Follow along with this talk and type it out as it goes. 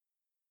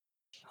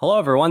Hello,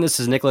 everyone. This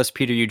is Nicholas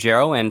Peter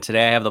Ugero, and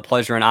today I have the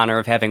pleasure and honor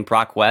of having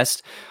Brock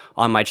West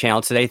on my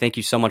channel today. Thank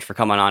you so much for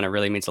coming on. It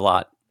really means a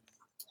lot.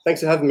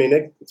 Thanks for having me,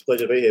 Nick. It's a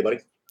pleasure to be here, buddy.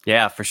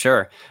 Yeah, for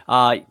sure.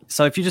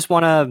 So if you just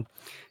want to,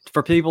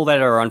 for people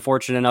that are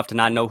unfortunate enough to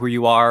not know who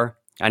you are,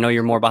 I know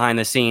you're more behind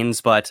the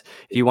scenes, but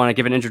if you want to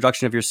give an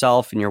introduction of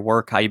yourself and your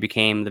work, how you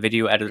became the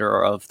video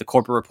editor of The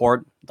Corbett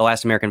Report, The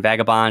Last American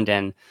Vagabond,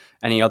 and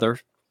any other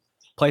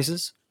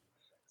places?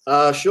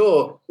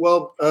 Sure.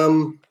 Well,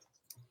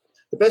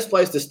 the best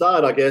place to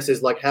start, I guess,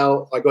 is like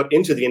how I got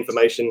into the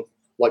information,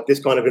 like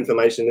this kind of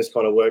information, this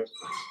kind of work,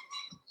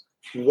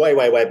 way,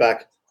 way, way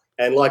back.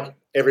 And like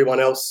everyone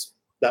else,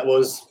 that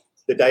was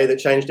the day that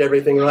changed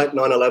everything, right?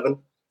 9/11.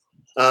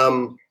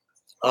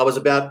 I was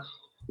about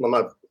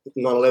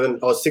 9/11.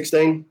 I was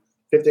 16,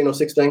 15 or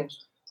 16.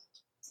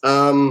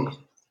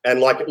 And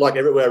like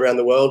everywhere around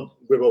the world,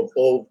 we were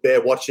all there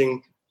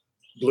watching,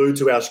 glued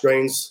to our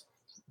screens.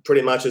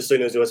 Pretty much as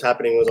soon as it was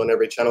happening, it was on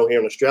every channel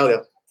here in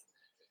Australia.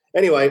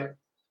 Anyway,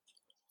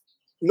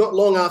 not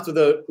long after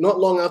the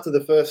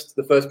first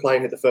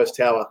plane hit the first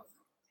tower,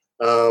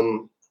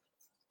 on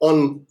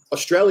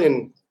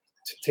Australian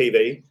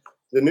TV,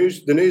 the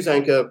news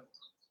anchor,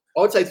 I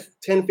would say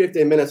 10,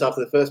 15 minutes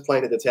after the first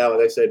plane hit the tower,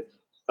 they said,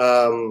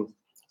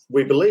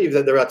 we believe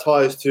that there are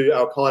ties to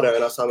Al Qaeda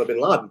and Osama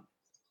bin Laden.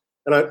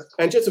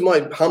 And just in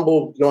my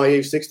humble,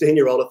 naive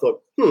 16-year-old, I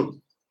thought,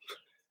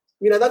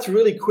 that's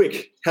really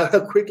quick. How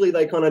quickly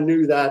they kind of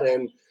knew that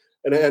and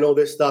all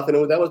this stuff.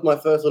 And that was my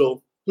first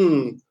little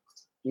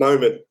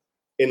moment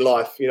in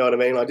life. You know what I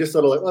mean? I just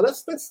sort of like, oh,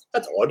 that's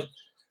odd.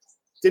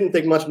 Didn't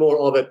think much more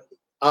of it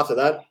after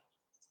that.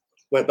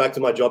 Went back to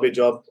my job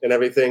and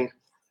everything.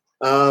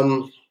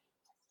 And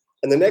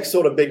the next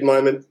sort of big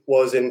moment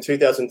was in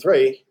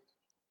 2003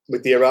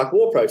 with the Iraq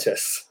War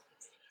protests.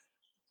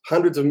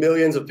 Hundreds of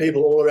millions of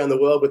people all around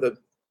the world with the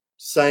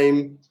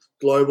same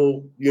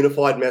global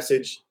unified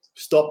message: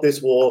 stop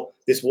this war.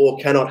 This war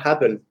cannot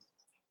happen.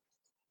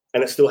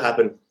 And it still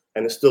happened,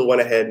 and it still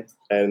went ahead.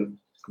 And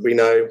we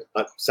know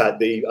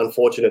the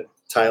unfortunate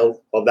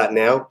tale of that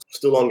now,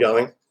 still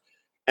ongoing.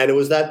 And it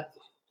was that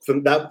for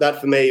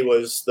me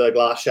was the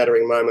glass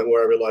shattering moment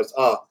where I realized,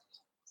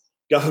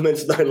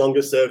 governments no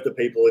longer serve the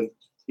people in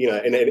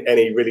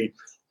any really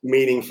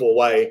meaningful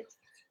way.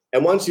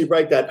 And once you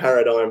break that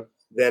paradigm,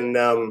 then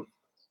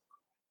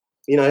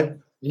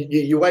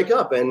you wake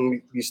up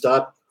and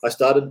I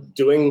started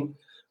doing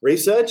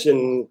research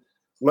and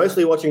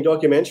mostly watching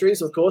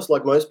documentaries, of course,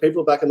 like most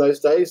people back in those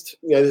days.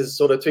 This is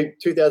sort of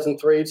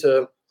 2003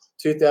 to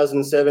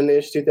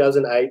 2007-ish,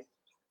 2008.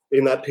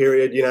 In that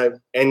period,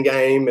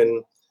 Endgame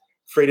and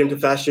Freedom to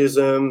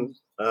Fascism,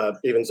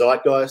 even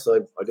Zeitgeist.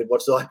 I did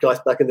watch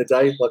Zeitgeist back in the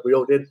day, like we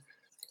all did.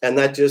 And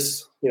that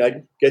just,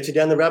 gets you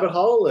down the rabbit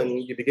hole,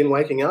 and you begin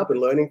waking up and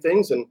learning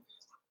things and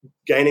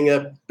gaining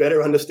a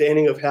better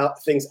understanding of how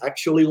things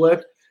actually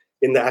work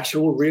in the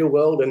actual real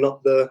world, and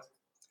not the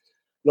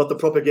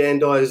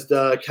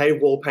propagandized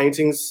cave wall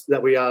paintings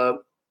that we are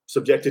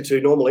subjected to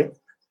normally.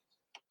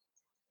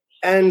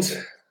 And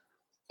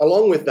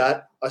along with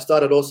that, I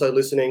started also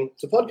listening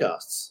to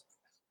podcasts.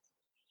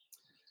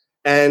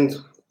 And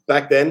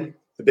back then,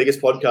 the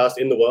biggest podcast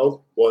in the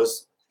world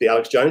was The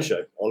Alex Jones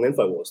Show on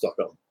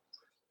Infowars.com.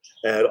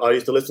 And I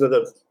used to listen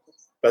to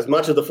as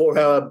much of the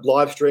 4-hour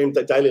live stream,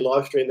 the daily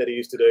live stream that he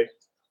used to do.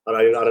 And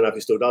I don't know if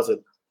he still does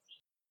it.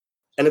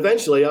 And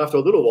eventually, after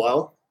a little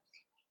while,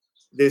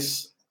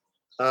 this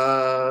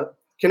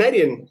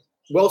Canadian,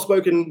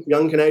 well-spoken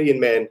young Canadian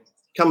man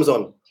comes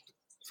on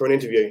for an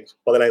interview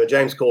by the name of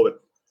James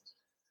Corbett.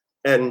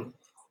 And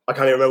I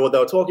can't even remember what they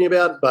were talking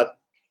about, but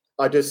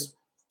as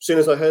soon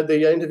as I heard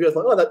the interview, I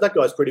thought, oh, that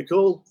guy's pretty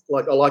cool.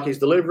 Like, I like his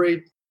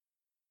delivery.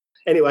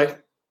 Anyway,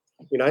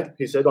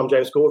 he said, I'm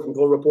James Corbett from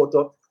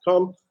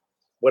CorbrettReport.com.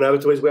 Went over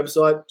to his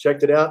website,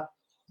 checked it out,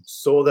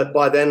 saw that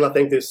by then, I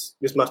think this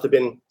must have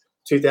been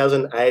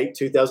 2008,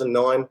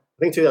 2009, I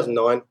think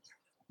 2009.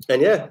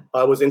 And yeah,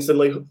 I was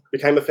instantly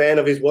became a fan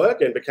of his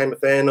work and became a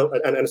fan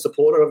and a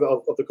supporter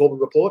of the Corbett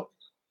Report,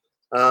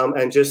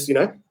 and just,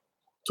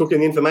 took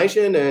in the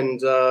information and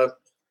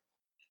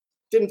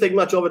didn't think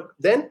much of it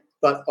then,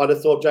 but I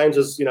just thought James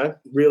was,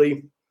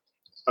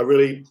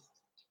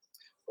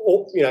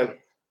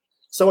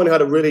 someone who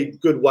had a really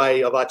good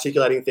way of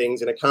articulating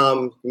things in a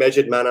calm,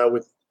 measured manner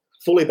with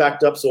fully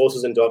backed up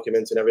sources and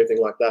documents and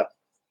everything like that.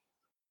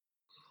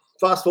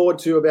 Fast forward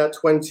to about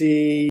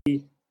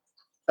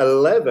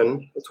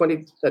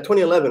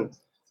 2011.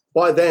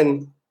 By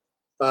then,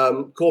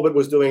 Corbett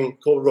was doing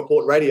Corbett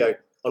Report Radio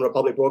on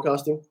Republic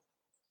Broadcasting.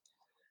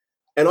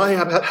 And I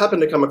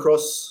happened to come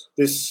across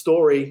this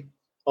story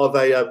of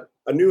a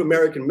new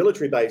American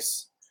military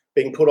base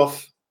being put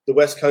off the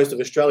west coast of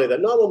Australia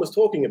that no one was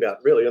talking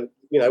about, really. And,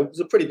 it was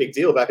a pretty big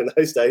deal back in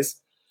those days.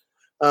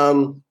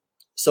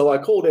 So I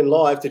called in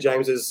live to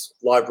James's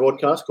live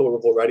broadcast, Corbett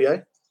Report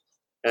Radio,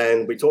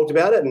 and we talked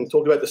about it and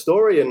talked about the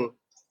story, and,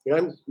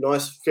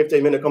 nice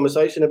 15-minute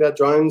conversation about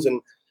drones and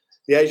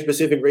the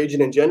Asia-Pacific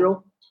region in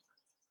general.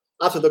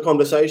 After the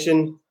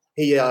conversation,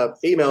 he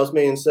emails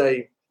me and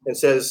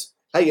says,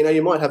 hey,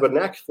 you might have a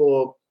knack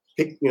for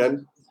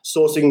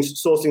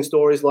sourcing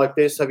stories like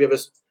this? Have you ever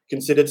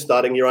considered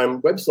starting your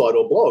own website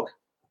or blog?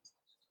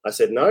 I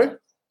said no,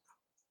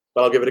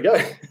 but I'll give it a go.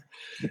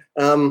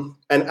 And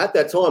at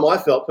that time, I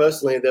felt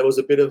personally there was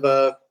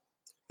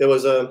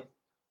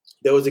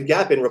a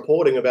gap in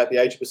reporting about the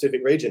Asia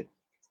Pacific region.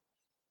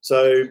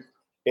 So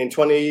in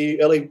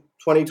early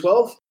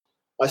 2012,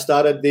 I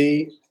started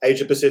the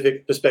Asia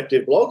Pacific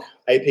Perspective blog,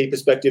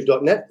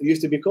 apperspective.net, it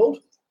used to be called,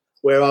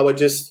 where I would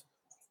just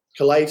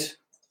collate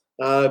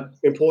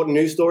important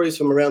news stories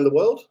from around the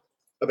world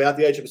about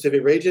the Asia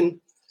Pacific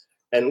region.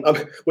 And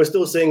we're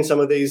still seeing some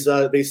of these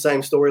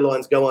same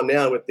storylines go on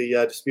now with the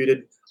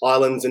disputed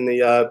islands in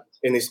the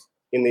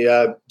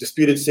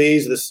disputed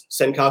seas, the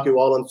Senkaku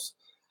Islands,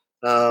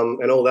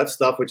 and all that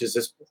stuff, which is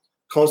just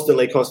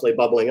constantly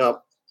bubbling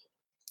up.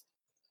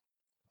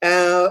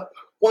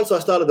 Once I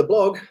started the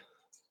blog,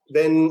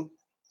 then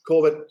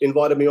Corbett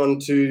invited me on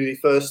to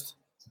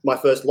my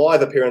first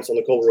live appearance on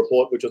the Corbett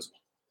Report, which was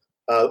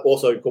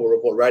also Corbett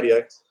Report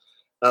Radio,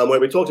 where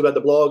we talked about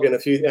the blog and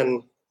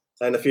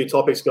a few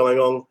topics going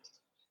on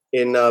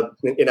in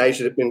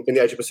Asia, in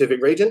the Asia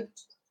Pacific region.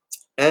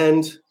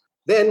 And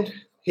then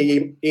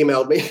he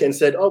emailed me and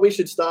said, "Oh, we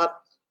should start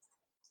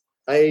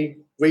a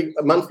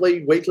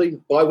monthly,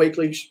 weekly,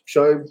 bi-weekly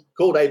show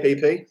called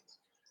APP,"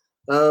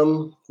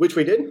 which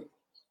we did.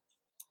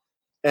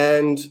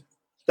 And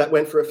that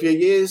went for a few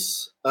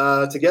years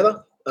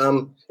together.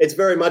 It's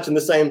very much in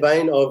the same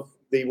vein of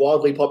the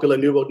wildly popular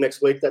New World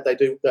Next Week that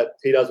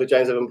he does with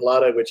James Evan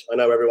Pilato, which I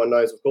know everyone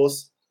knows, of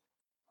course.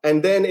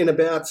 And then in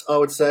about, I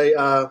would say,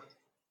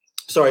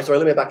 sorry,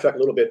 let me backtrack a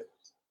little bit.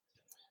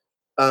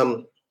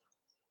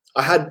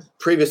 I had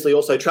previously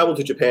also traveled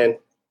to Japan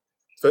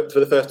for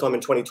the first time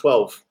in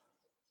 2012.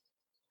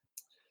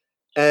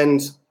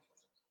 And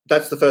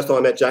that's the first time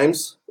I met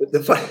James.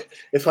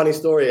 The funny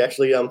story,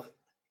 actually,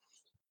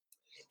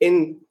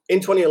 in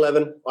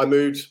 2011, I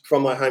moved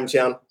from my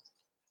hometown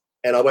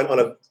and I went on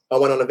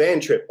a van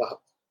trip. I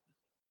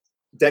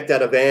decked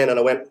out a van and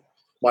I went.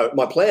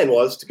 My plan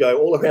was to go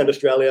all around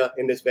Australia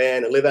in this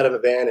van and live out of a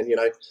van and,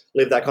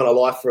 live that kind of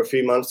life for a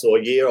few months or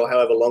a year or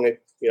however long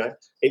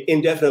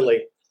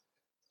indefinitely.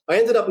 I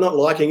ended up not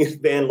liking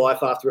van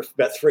life after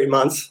about 3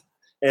 months.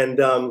 And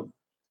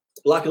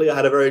luckily I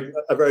had a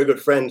very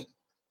good friend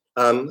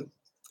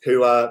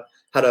who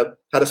had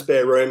a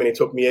spare room and he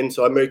took me in.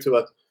 So I moved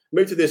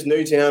to this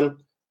new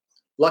town,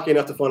 lucky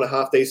enough to find a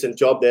half-decent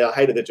job there. I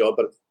hated the job,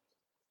 but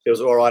it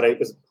was all right. It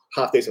was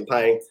half-decent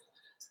paying.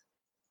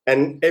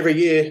 And every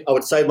year I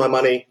would save my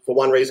money for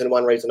one reason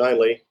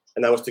only,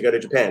 and that was to go to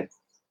Japan.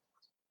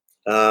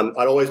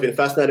 I'd always been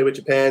fascinated with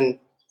Japan,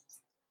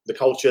 the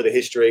culture, the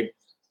history,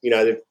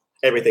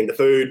 everything, the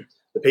food,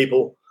 the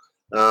people,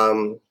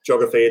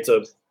 geography. It's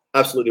an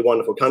absolutely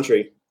wonderful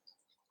country.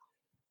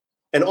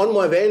 And on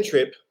my van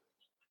trip,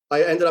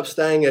 I ended up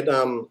staying at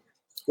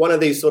one of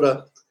these sort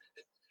of,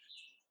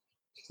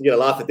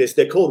 laugh at this,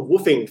 they're called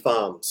woofing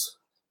farms.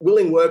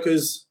 Willing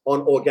workers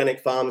on organic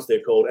farms,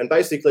 they're called. And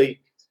basically,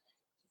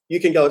 you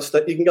can go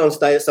and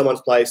stay at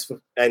someone's place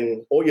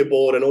and all your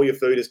board and all your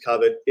food is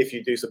covered if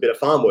you do a bit of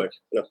farm work.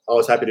 I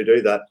was happy to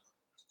do that.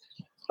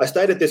 I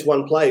stayed at this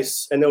one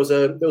place and there was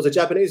a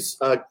Japanese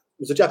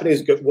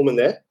woman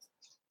there,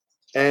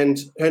 and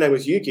her name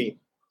was Yuki.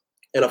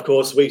 And of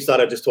course, we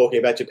started just talking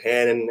about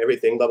Japan and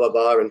everything, blah, blah,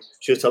 blah. And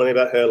she was telling me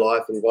about her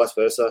life and vice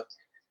versa.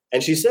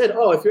 And she said,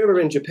 "Oh, if you're ever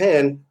in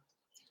Japan,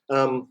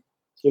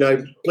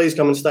 please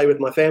come and stay with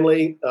my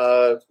family.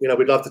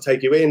 We'd love to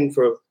take you in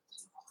for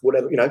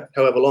whatever,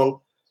 however long."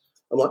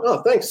 I'm like,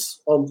 "Oh,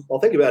 thanks. I'll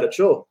think about it,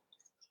 sure."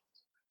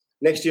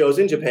 Next year I was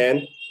in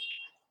Japan,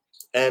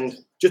 and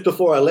just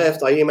before I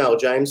left, I emailed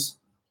James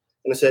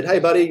and I said, "Hey,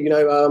 buddy,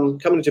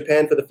 coming to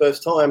Japan for the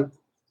first time.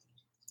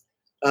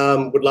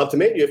 Would love to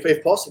meet you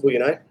if possible,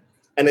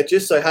 And it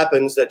just so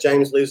happens that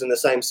James lives in the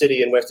same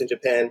city in Western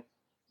Japan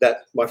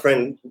that my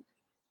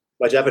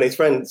Japanese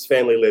friend's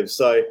family lives.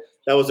 So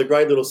that was a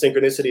great little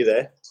synchronicity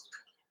there.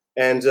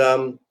 And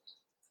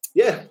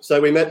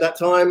so we met that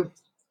time,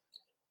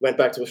 went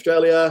back to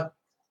Australia.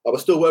 I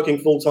was still working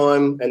full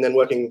time and then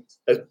working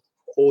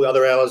all the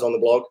other hours on the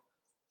blog.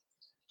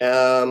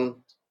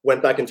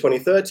 Went back in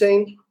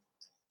 2013,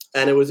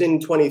 and it was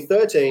in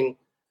 2013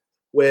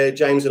 where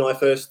James and I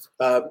first,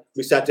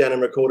 we sat down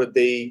and recorded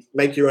the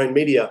Make Your Own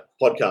Media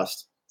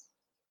podcast,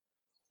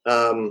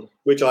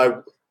 which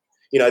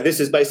this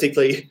is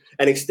basically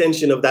an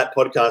extension of that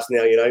podcast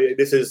now.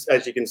 This is,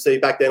 as you can see,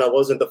 back then I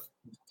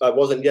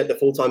wasn't yet the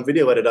full-time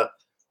video editor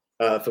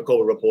for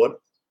Corbett Report.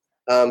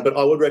 But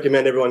I would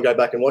recommend everyone go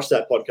back and watch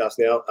that podcast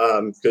now,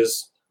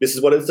 because this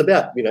is what it's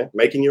about,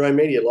 making your own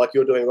media like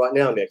you're doing right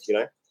now, Nick,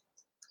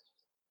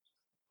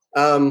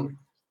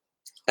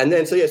 And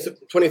then, so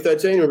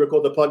 2013, we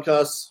recorded the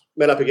podcast,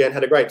 met up again,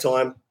 had a great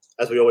time,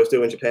 as we always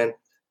do in Japan.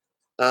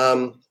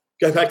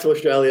 Go back to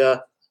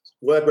Australia,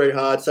 work very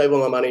hard, save all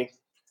my money,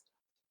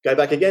 go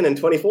back again in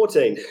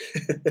 2014.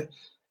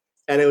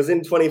 And it was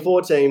in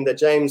 2014 that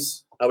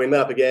James, we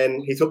met up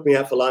again. He took me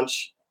out for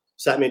lunch,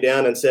 sat me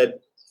down and said,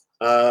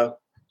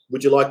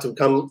 "Would you like to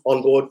come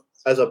on board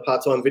as a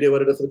part-time video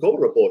editor for the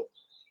Corbett Report.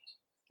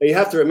 And you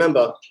have to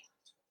remember,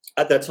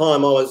 at that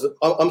time,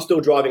 I'm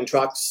still driving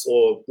trucks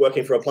or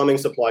working for a plumbing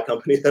supply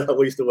company that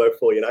I used to work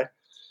for, you know.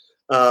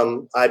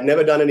 I'd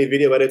never done any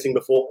video editing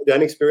before. The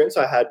only experience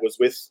I had was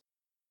with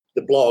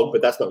the blog,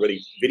 but that's not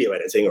really video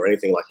editing or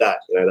anything like that.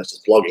 You know, that's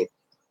just blogging.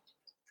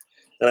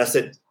 And I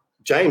said,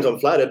 James, I'm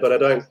flattered, but I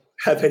don't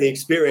have any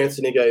experience.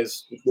 And he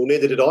goes, well,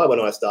 neither did I when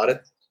I started.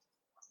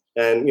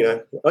 And, you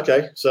know,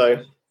 okay.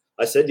 So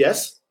I said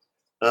yes.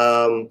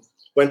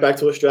 Went back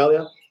to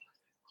Australia.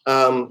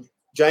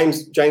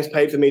 James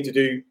paid for me to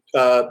do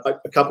a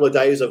couple of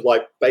days of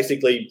like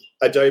basically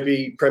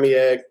Adobe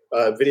Premiere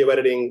video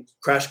editing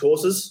crash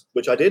courses,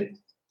 which I did.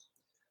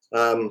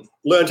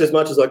 Learned as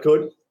much as I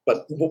could,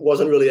 but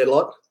wasn't really a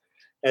lot.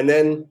 And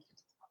then,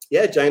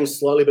 yeah, James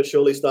slowly but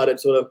surely started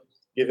sort of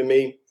giving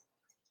me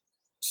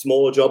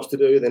smaller jobs to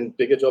do, then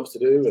bigger jobs to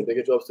do, and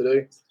bigger jobs to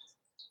do.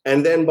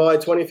 And then by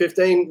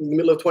 2015, in the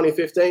middle of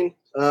 2015,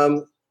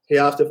 he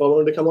asked if I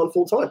wanted to come on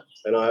full time.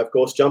 And I, of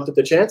course, jumped at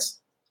the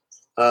chance.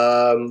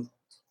 I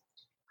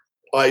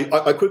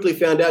quickly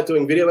found out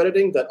doing video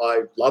editing that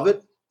I love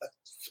it.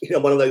 You know,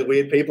 I'm one of those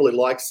weird people who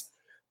likes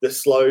the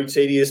slow,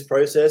 tedious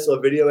process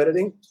of video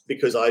editing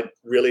because I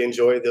really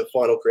enjoy the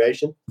final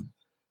creation.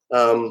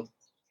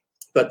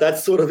 But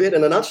that's sort of it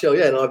in a nutshell.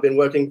 Yeah, and I've been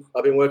working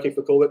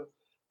for Corbett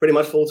pretty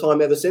much full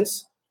time ever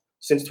since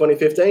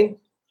 2015.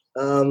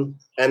 And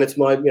it's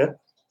my, you know,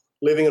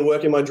 living and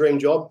working my dream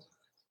job.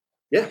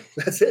 Yeah,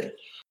 that's it.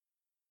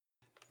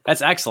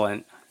 That's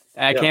excellent.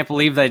 I can't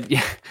believe that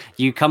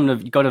you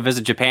go to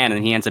visit Japan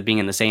and he ends up being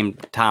in the same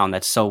town.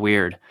 That's so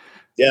weird.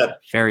 Yeah.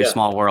 Very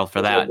small world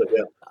for that.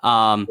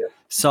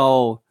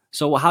 So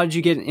how did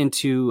you get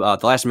into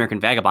The Last American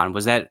Vagabond?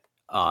 Was that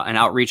an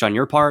outreach on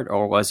your part,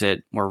 or was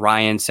it where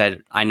Ryan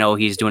said, I know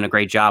he's doing a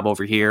great job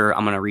over here,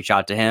 I'm going to reach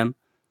out to him?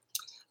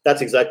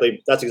 That's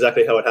exactly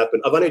how it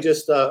happened. I've only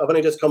just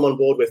come on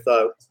board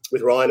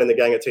with Ryan and the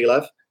gang at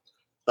TLAV.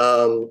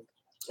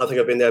 I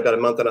think I've been there about a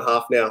month and a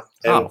half now.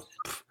 And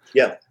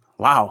yeah.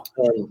 Wow.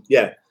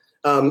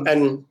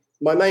 And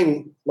my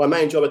main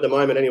job at the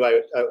moment,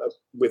 anyway,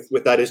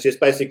 with that is just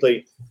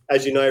basically,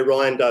 as you know,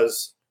 Ryan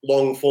does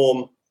long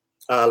form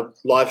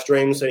live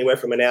streams anywhere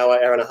from an hour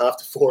and a half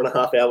to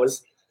 4.5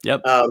 hours.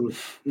 Yep.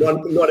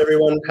 Not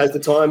everyone has the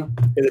time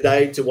in the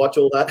day to watch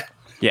all that.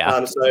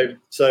 Yeah.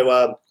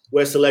 So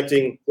we're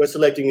selecting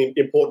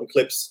important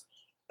clips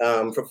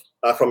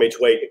from each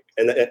week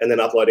and then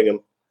uploading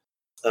them.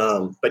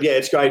 But yeah,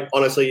 it's great,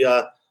 honestly,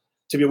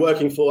 to be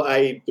working for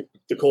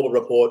the Corbett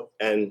Report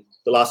and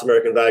The Last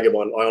American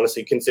Vagabond. I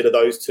honestly consider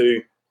those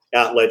two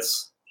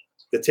outlets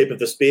the tip of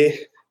the spear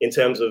in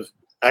terms of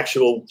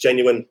actual,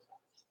 genuine,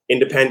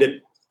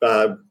 independent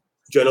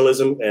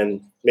journalism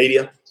and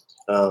media.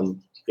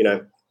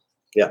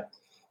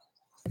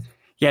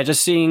 Yeah,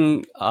 just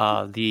seeing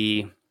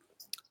the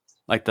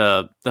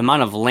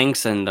amount of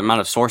links and the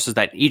amount of sources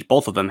that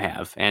both of them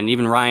have. And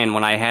even Ryan,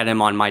 when I had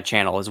him on my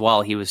channel as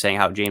well, he was saying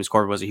how James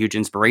Corbett was a huge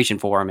inspiration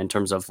for him in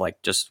terms of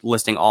like just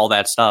listing all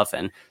that stuff,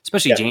 and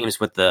especially James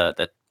with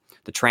the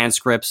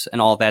transcripts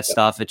and all that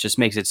stuff. It just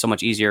makes it so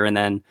much easier. And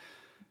then,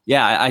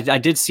 I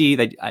did see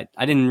that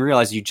I didn't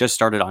realize you just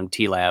started on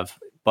TLAV,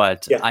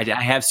 but I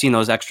have seen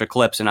those extra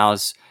clips,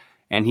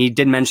 and he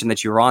did mention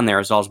that you were on there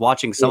as I was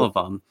watching some of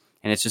them.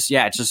 And it's just,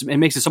 it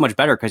makes it so much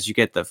better because you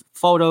get the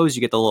photos,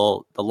 you get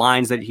the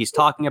lines that he's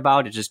talking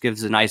about. It just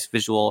gives a nice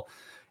visual.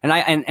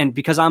 And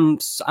because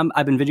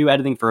I've been video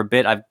editing for a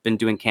bit. I've been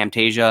doing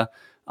Camtasia.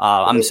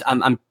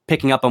 I'm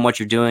picking up on what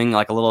you're doing,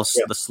 like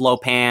the slow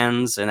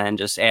pans, and then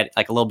just add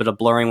like a little bit of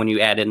blurring when you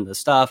add in the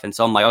stuff. And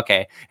so I'm like,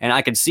 okay. And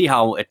I could see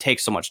how it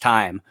takes so much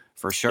time.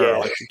 For sure,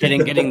 like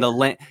getting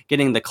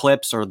the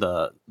clips or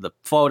the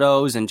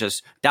photos and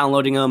just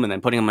downloading them and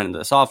then putting them into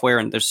the software,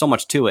 and there's so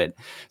much to it.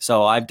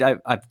 So I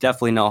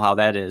definitely know how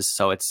that is.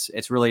 So it's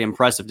really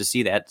impressive to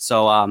see that.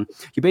 So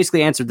you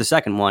basically answered the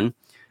second one,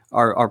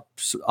 or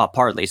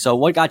partly. So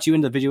what got you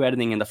into video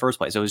editing in the first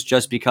place? It was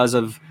just because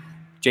of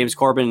James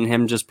Corbett and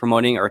him just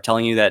promoting or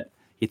telling you that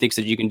he thinks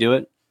that you can do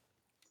it,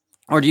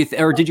 or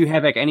did you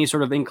have like any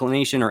sort of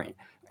inclination or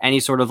any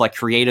sort of like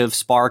creative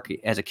spark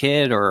as a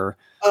kid, or?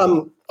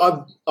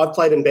 I've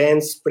played in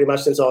bands pretty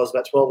much since I was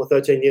about 12 or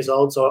 13 years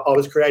old, so I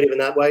was creative in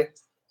that way.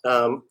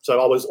 So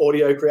I was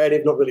audio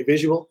creative, not really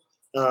visual.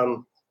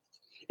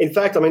 In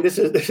fact, I mean, this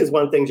is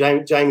one thing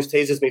James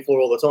teases me for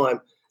all the time.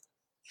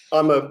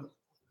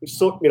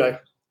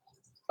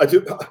 I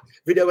do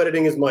video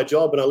editing is my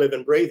job, and I live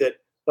and breathe it.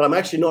 But I'm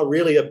actually not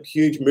really a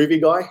huge movie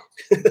guy.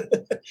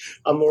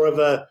 I'm more of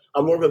a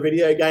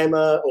video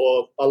gamer,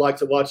 or I like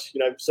to watch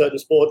certain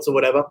sports or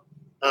whatever.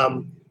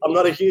 I'm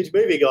not a huge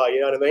movie guy,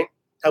 you know what I mean?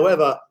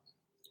 However,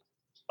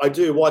 I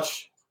do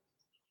watch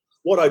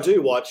what I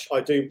do watch.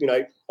 I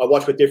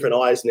watch with different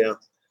eyes now.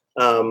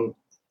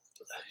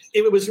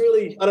 It was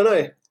really, I don't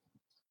know,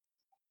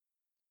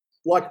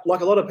 like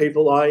a lot of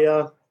people,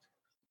 I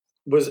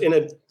was in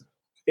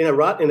a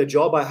rut, in a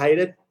job I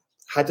hated,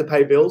 had to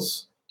pay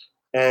bills,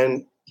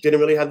 and didn't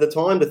really have the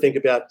time to think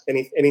about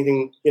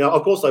anything.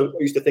 Of course, I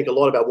used to think a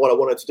lot about what I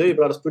wanted to do,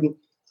 but I just couldn't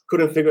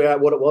couldn't figure out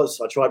what it was.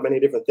 I tried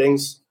many different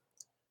things,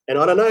 and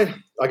I don't know.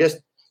 I guess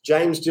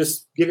James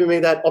just giving me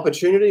that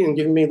opportunity and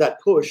giving me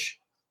that push.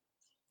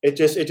 It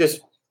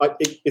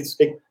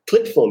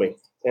clicked for me,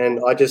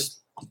 and I just,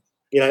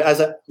 as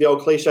the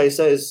old cliche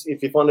says,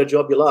 if you find a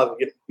job you love,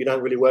 you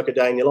don't really work a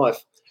day in your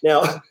life.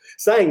 Now,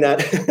 saying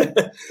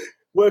that,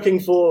 working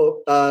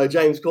for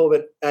James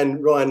Corbett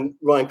and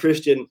Ryan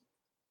Christian,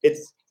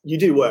 you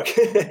do work.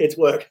 It's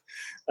work,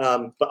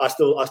 but I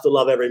still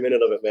love every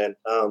minute of it, man.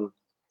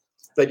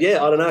 But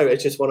yeah, I don't know.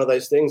 It's just one of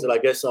those things that I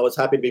guess I was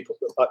happy to be.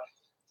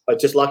 I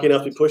just lucky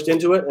enough to be pushed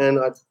into it, and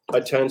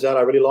it turns out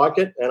I really like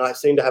it, and I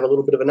seem to have a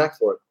little bit of a knack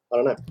for it. I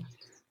don't know.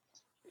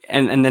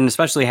 And then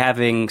especially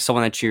having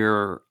someone that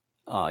you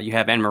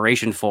have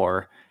admiration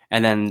for,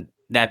 and then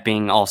that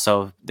being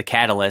also the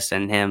catalyst,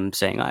 and him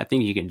saying, "I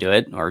think you can do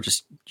it," or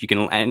just you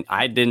can. And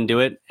I didn't do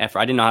it. I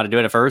didn't know how to do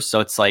it at first, so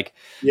it's like,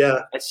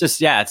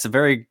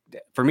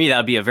 for me that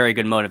would be a very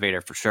good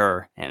motivator for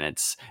sure. And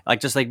it's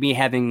like just like me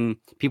having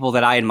people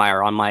that I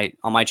admire on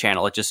my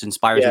channel. It just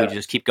inspires me to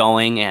just keep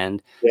going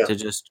and to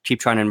just keep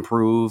trying to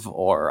improve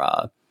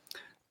or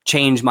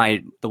change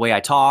the way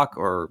I talk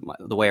or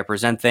the way I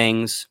present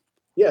things.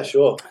 Yeah,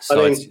 sure.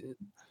 So I mean,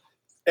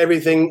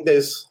 everything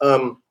there's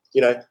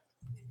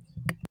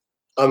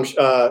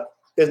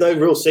there's no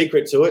real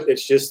secret to it.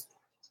 It's just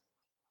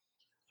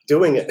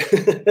doing it.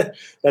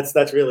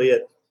 That's really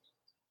it.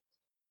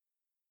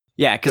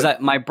 Yeah, because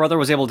my brother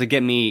was able to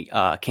get me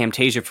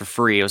Camtasia for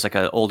free. It was like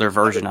an older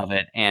version of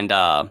it, and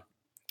I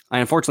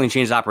unfortunately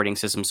changed the operating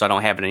system, so I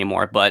don't have it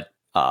anymore. But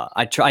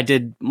I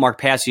did Mark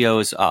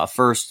Passio's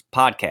first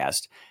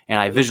podcast, and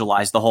I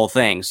visualized the whole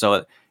thing.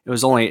 So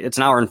it's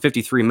an hour and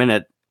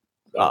 53-minute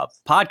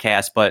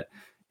podcast, but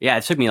yeah,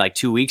 it took me like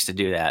 2 weeks to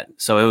do that.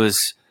 So it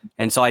was.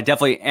 And so I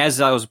definitely,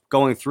 as I was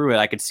going through it,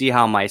 I could see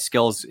how my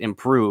skills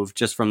improved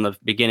just from the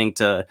beginning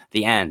to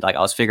the end. Like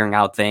I was figuring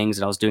out things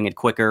and I was doing it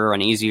quicker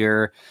and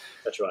easier.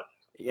 That's right.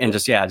 And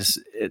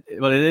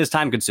but it is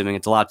time consuming.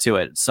 It's a lot to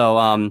it.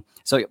 So,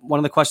 so one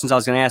of the questions I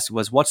was going to ask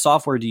was, what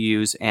software do you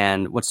use,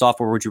 and what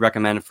software would you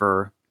recommend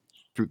for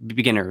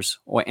beginners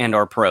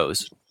or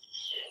pros?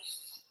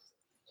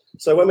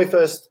 So when I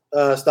first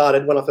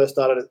started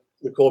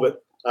with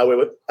Corbett, we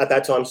were at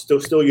that time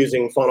still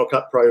using Final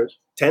Cut Pro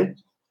 10.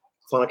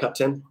 Final Cut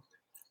 10,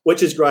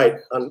 which is great.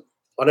 I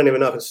don't even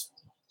know if it's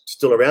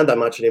still around that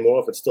much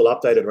anymore, if it's still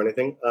updated or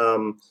anything.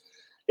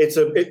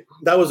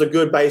 That was a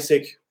good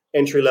basic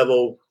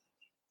entry-level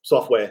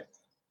software.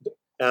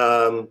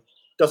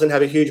 Doesn't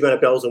have a huge amount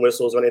of bells and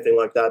whistles or anything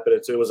like that, but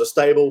it was a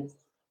stable,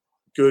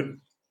 good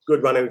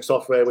running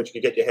software which you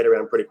could get your head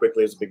around pretty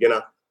quickly as a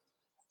beginner.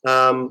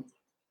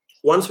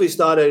 Once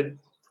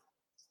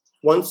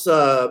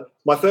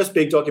my first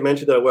big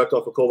documentary that I worked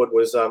on for Corbett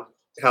was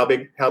How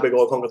Big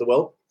Oil Conquered the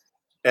World.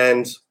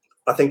 And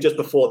I think just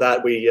before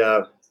that, we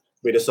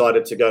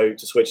decided to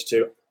switch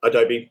to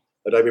Adobe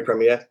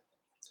Premiere.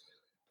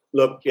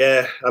 Look,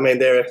 yeah, I mean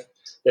they're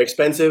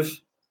expensive.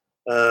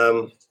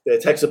 Their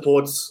tech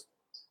support's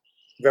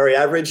very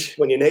average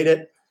when you need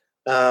it.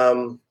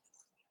 I'm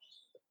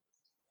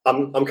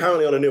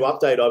currently on a new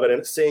update of it, and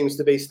it seems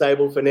to be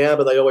stable for now.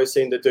 But they always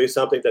seem to do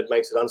something that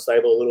makes it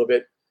unstable a little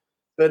bit.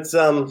 But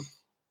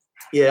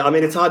yeah, I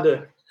mean it's hard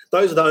to.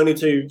 Those are the only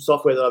two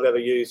software that I've ever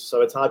used,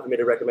 so it's hard for me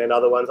to recommend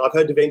other ones. I've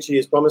heard DaVinci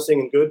is promising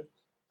and good,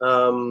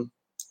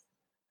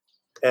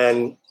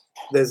 and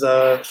there is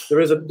an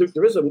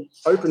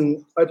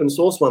open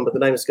source one, but the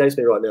name escapes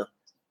me right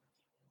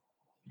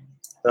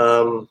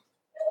now.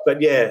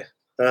 But yeah,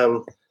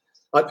 I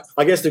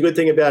guess the good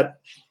thing about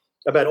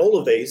all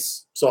of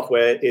these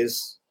software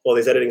or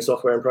these editing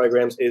software and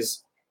programs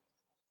is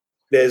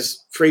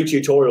there's free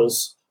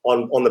tutorials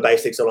on the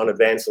basics and on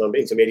advanced and on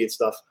intermediate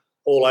stuff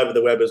all over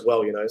the web as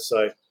well,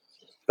 So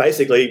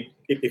basically,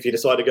 if you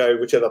decide to go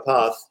whichever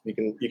path, you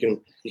can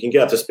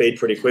get up to speed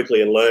pretty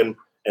quickly and learn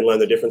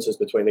the differences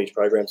between each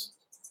programs.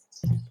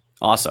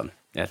 Awesome.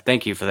 Yeah,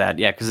 thank you for that.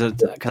 Yeah, because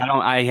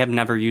I have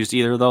never used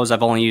either of those.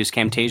 I've only used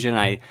Camtasia, and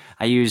I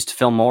used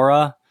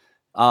Filmora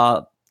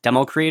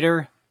Demo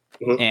Creator,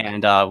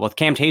 and with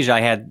Camtasia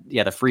I had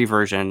the free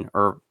version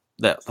or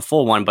the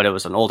full one, but it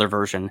was an older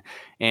version.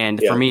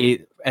 And for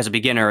me as a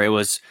beginner, it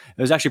was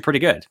actually pretty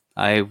good.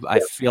 I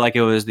feel like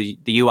it was the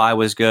UI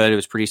was good. It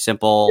was pretty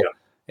simple.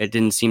 Yeah. It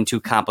didn't seem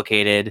too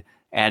complicated.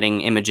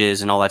 Adding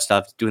images and all that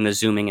stuff, doing the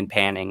zooming and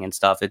panning and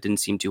stuff, it didn't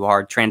seem too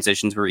hard.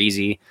 Transitions were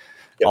easy.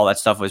 Yeah. All that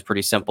stuff was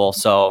pretty simple.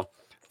 So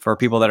for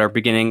people that are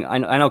beginning,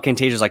 I know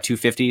Camtasia is like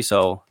 $250,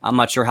 so I'm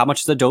not sure how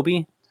much is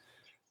Adobe.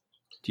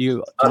 Do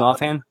you know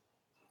offhand?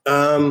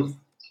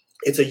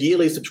 It's a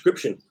yearly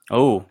subscription.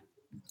 Oh.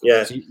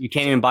 Yeah, so you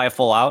can't even buy a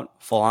full on.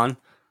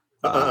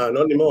 Not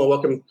anymore.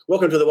 Welcome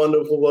to the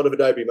wonderful world of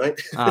Adobe, mate.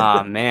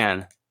 Ah,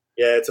 man.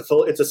 Yeah, it's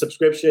a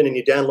subscription, and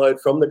you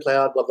download from the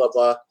cloud. Blah blah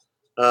blah.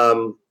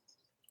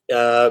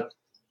 It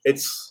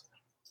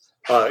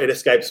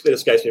escapes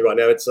me right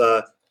now. It's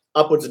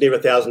upwards of near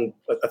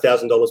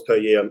 $1,000 per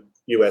year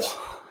US.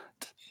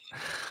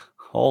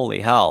 Holy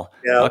hell!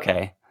 Yeah.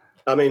 Okay.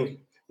 I mean,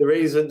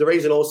 the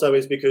reason also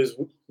is because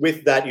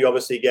with that you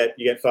obviously get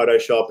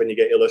Photoshop and you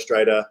get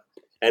Illustrator,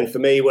 and for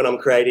me when I'm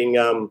creating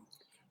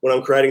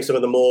some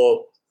of the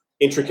more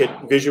intricate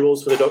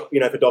visuals for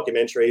for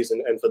documentaries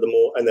and for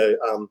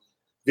the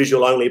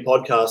visual only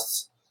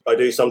podcasts, I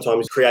do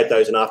sometimes create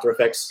those in After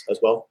Effects as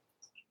well.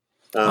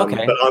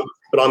 Okay.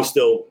 But I'm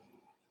still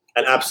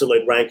an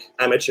absolute rank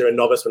amateur and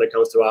novice when it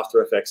comes to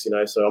After Effects,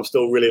 so I'm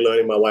still really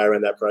learning my way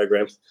around that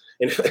program.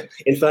 In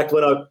fact,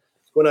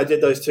 when I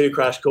did those 2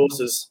 crash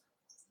courses,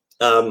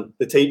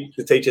 the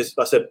teachers,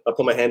 I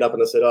put my hand up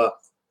and I said,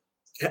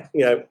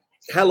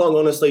 how long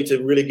honestly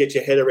to really get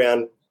your head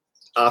around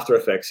After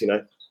Effects,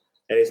 And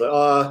he's like,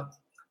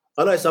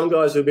 I know some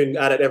guys who've been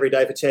at it every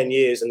day for 10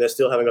 years and they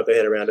still haven't got their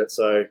head around it.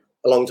 So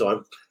a long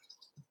time.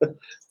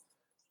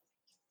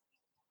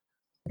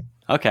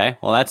 Okay.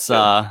 Well, that's,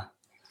 I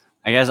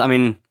guess,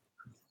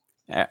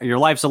 your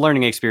life's a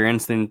learning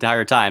experience the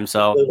entire time.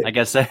 So Absolutely. I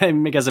guess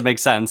it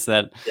makes sense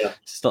that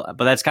still,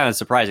 but that's kind of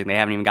surprising. They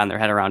haven't even gotten their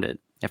head around it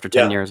after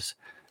 10 years.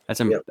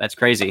 That's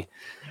crazy.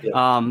 Yeah.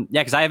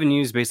 Cause I haven't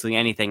used basically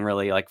anything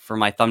really. Like for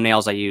my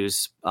thumbnails, I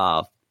use,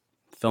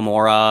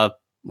 Filmora.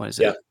 What is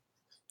it? Yeah.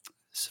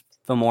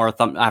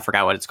 Filmora. I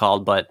forgot what it's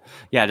called, but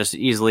yeah, just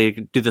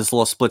easily do this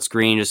little split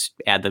screen, just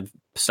add the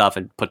stuff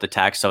and put the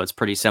text. So it's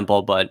pretty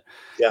simple, but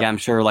yeah I'm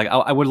sure like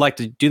I would like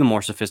to do the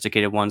more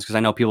sophisticated ones because I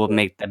know people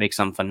make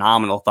some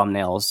phenomenal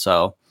thumbnails.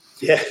 So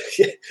yeah.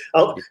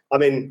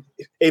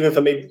 Even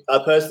for me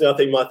personally, I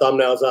think my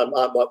thumbnails aren't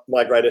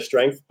my greatest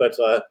strength, but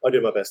I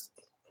do my best.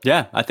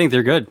 Yeah, I think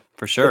they're good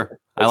for sure.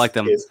 I like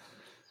them.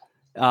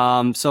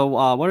 So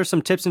what are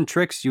some tips and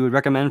tricks you would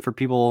recommend for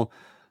people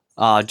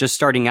just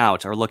starting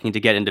out or looking to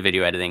get into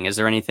video editing? Is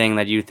there anything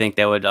that you think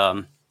that would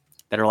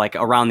that are like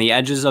around the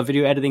edges of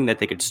video editing that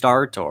they could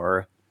start,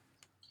 or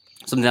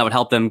something that would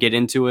help them get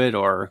into it?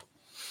 Or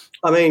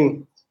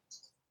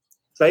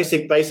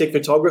basic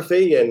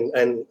photography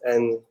and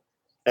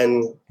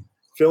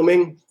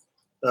filming,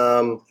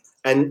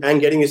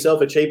 and getting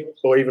yourself a cheap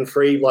or even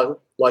free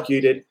like you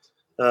did,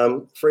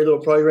 free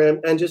little program,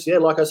 and just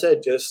like I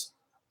said, if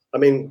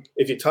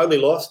you're totally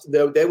lost,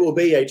 there will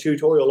be a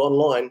tutorial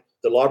online.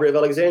 The Library of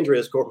Alexandria,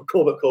 as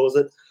Corbett calls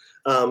it.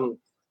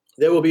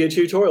 There will be a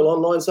tutorial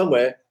online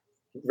somewhere,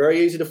 very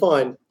easy to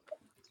find.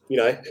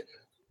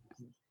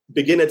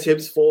 Beginner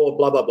tips for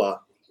blah blah blah.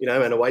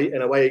 And away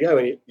you go,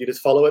 and you just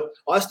follow it.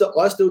 I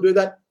still do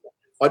that.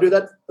 I do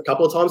that a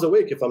couple of times a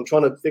week if I'm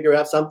trying to figure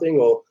out something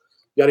or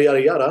yada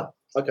yada yada.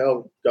 Okay,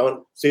 I'll go and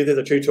see if there's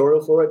a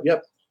tutorial for it.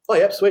 Yep. Oh,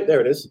 yep. Sweet. There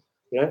it is.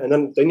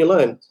 And then you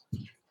learn.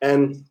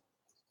 And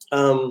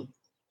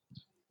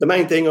the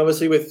main thing,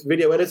 obviously, with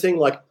video editing,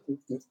 like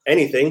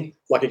anything,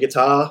 like a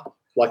guitar,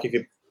 like if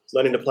you're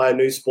learning to play a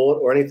new sport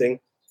or anything,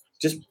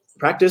 just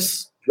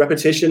practice,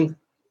 repetition,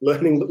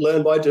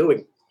 learn by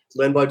doing.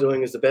 Learn by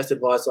doing is the best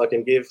advice I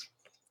can give.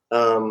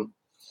 I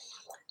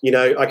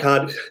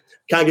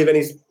can't give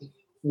any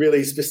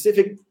really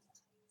specific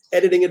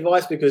editing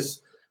advice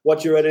because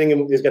what you're editing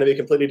is going to be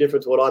completely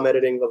different to what I'm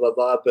editing, blah, blah,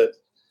 blah. But,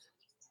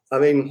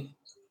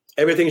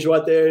 everything's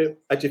right there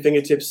at your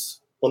fingertips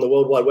on the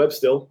World Wide Web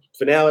still,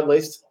 for now at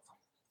least.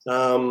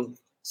 So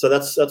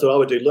that's what I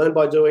would do. Learn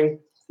by doing,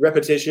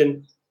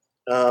 repetition,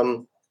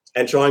 and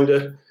trying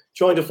to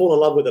fall in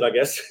love with it, I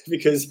guess,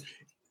 because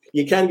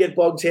you can get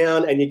bogged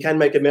down and you can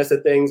make a mess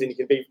of things, and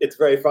it's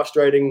very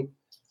frustrating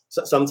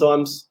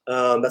sometimes,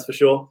 that's for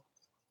sure.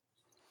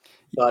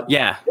 But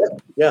yeah.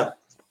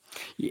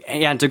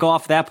 And to go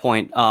off that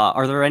point,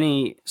 are there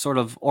any sort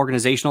of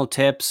organizational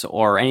tips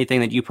or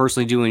anything that you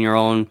personally do in your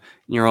own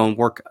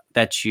work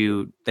that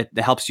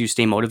helps you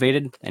stay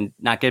motivated and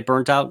not get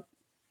burnt out?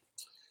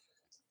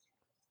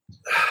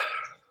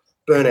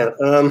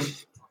 Burnout.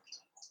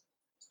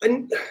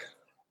 And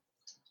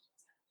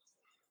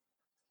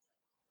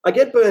I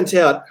get burnt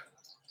out,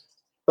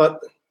 but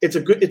it's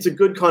a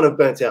good kind of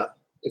burnt out,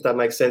 if that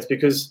makes sense,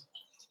 because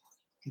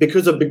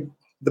of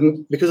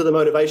the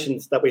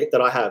motivations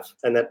that I have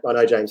and that I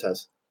know James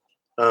has.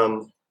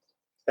 And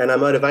our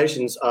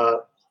motivations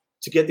are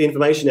to get the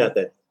information out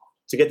there,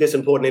 to get this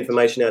important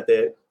information out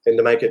there and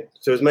to make it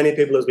to as many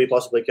people as we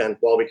possibly can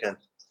while we can.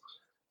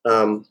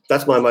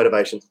 That's my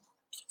motivation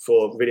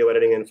for video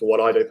editing and for what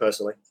I do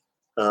personally.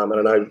 And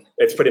I know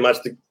it's pretty much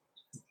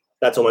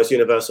that's almost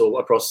universal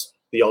across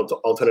the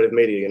alternative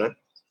media,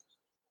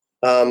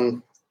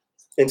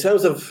 In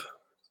terms of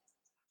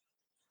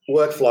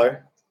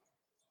workflow,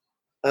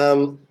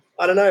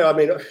 I don't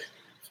know.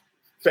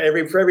 For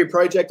every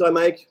project I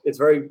make, it's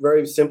very,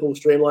 very simple,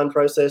 streamlined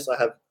process. I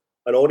have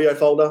an audio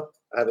folder,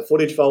 I have a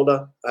footage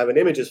folder, I have an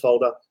images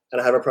folder,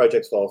 and I have a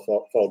projects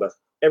folder.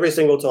 Every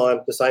single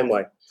time, the same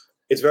way.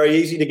 It's very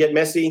easy to get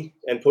messy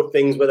and put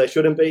things where they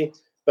shouldn't be,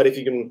 but if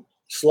you can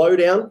slow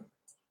down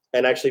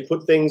and actually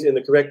put things in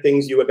the correct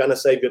things, you are going to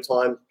save your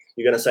time.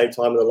 You're going to save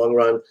time in the long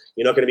run.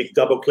 You're not going to be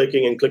double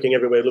clicking and clicking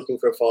everywhere looking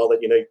for a file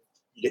that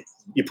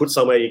you put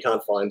somewhere you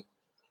can't find.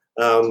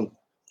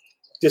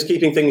 Just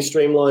keeping things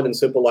streamlined and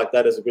simple like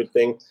that is a good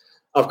thing.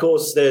 Of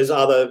course, you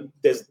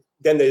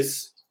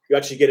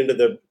actually get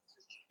into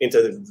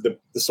the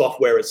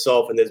software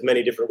itself, and there's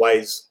many different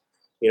ways.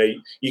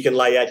 You can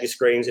lay out your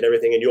screens and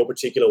everything in your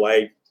particular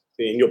way,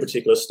 in your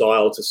particular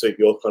style to suit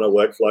your kind of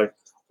workflow.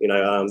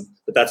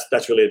 But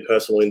that's really a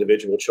personal,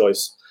 individual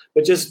choice.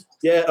 But just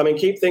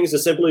keep things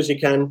as simple as you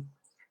can.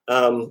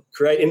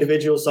 Create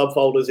individual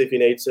subfolders if you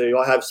need to.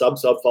 I have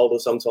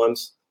subfolders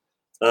sometimes.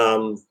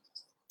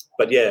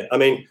 But yeah,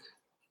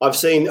 I've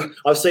seen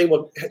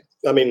what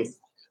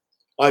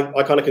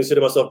I kind of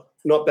consider myself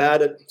not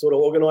bad at sort of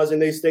organizing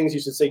these things. You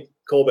should see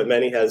Corbett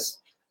Manny has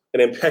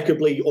an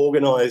impeccably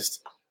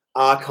organized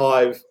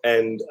archive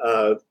and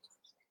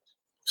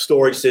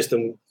storage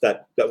system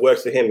that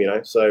works for him,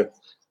 So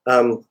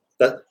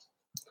that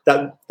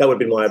would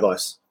be my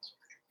advice.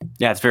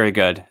 Yeah, it's very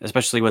good,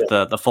 especially with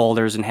the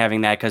folders and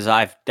having that, because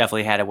I've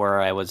definitely had it where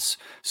I was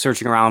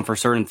searching around for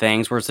certain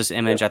things. Where's this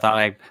image? Yeah.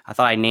 I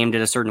thought I named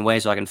it a certain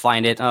way so I can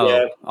find it.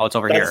 Oh, it's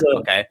over here.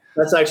 Okay.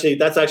 That's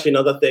actually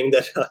another thing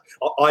that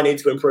I need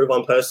to improve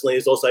on personally,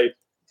 is also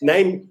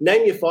name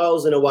your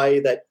files in a way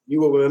that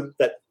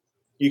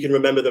you can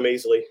remember them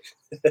easily.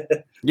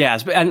 Yeah,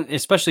 and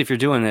especially if you're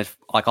doing it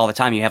like all the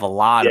time, you have a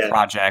lot of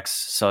projects.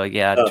 So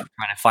trying to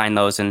find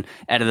those and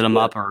edit them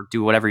up or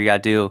do whatever you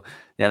got to do.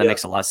 Yeah, that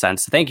makes a lot of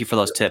sense. Thank you for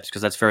those tips,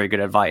 because that's very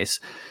good advice.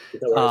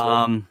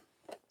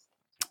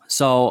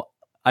 So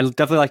I'd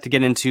definitely like to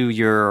get into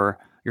your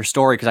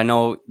story, because I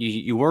know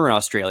you were in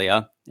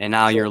Australia and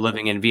now you're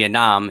living in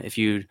Vietnam. If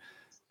you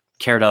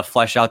care to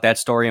flesh out that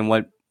story and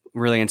what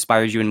really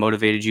inspired you and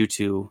motivated you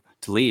to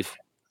leave.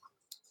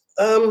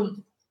 A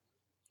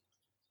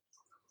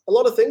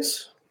lot of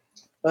things,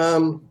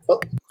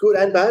 good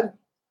and bad.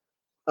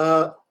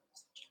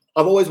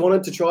 I've always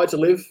wanted to try to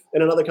live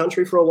in another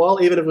country for a while,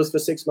 even if it was for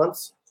 6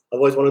 months. I've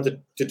always wanted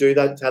to do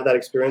that, to have that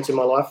experience in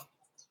my life.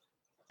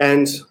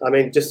 And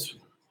just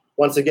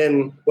once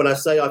again, when I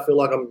say I feel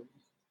like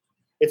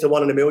it's a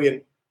 1 in a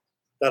million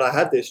that I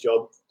had this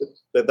job,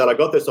 that I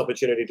got this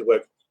opportunity to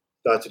work,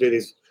 to do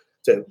this,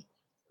 to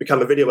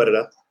become a video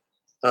editor.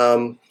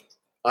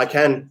 I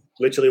can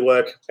literally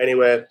work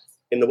anywhere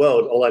in the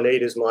world. All I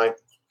need is my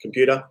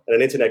computer and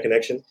an internet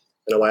connection,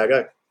 and away I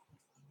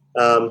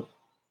go.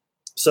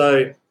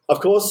 So, of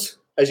course,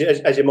 as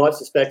you might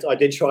suspect, I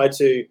did try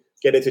to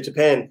get into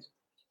Japan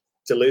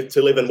to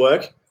live and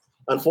work.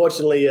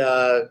 Unfortunately,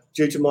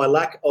 due to my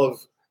lack of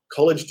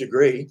college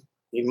degree,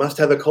 you must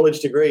have a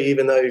college degree,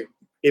 even though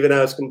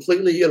it's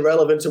completely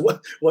irrelevant to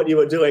what you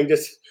were doing.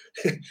 Just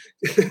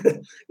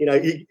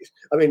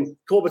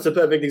Corbett's a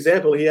perfect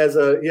example. He has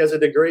a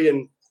degree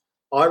in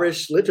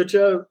Irish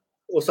literature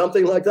or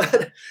something like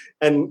that,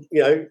 and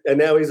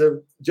now he's a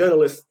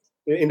journalist,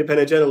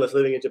 independent journalist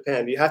living in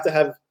Japan. You have to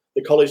have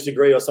the college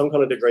degree or some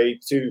kind of degree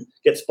to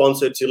get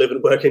sponsored to live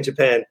and work in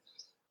Japan.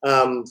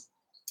 I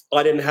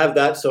didn't have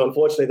that, so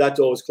unfortunately that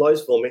door was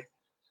closed for me.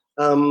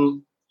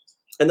 And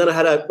then I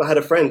had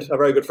a friend, a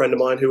very good friend of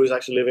mine, who was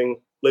actually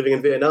living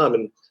in Vietnam,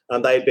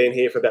 and they had been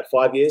here for about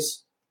 5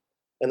 years.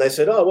 And they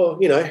said, "Oh, well,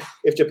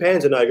 if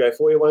Japan's a no-go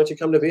for you, why don't you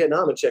come to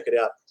Vietnam and check it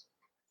out?"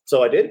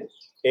 So I did.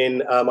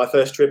 My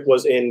first trip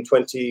was in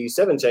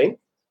 2017,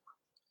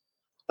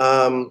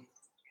 and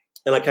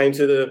I came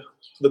to the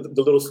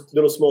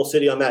little small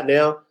city I'm at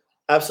now.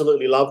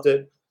 Absolutely loved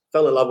it.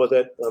 Fell in love with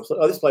it. I was like,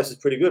 "Oh, this place is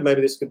pretty good.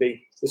 Maybe this could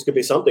be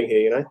something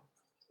here."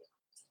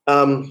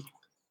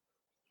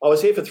 I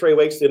was here for 3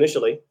 weeks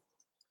initially,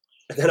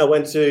 and then I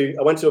went to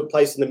a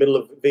place in the middle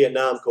of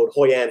Vietnam called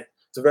Hoi An.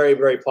 It's a very,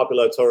 very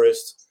popular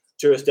tourist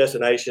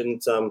destination.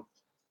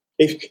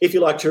 If you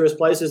like tourist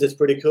places, it's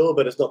pretty cool,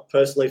 but it's not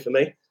personally for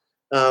me.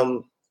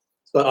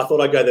 But I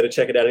thought I'd go there to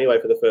check it out anyway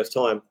for the first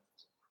time.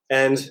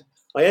 And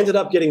I ended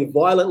up getting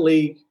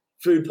violently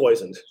food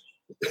poisoned,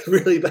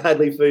 really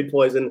badly food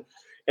poisoned.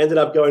 Ended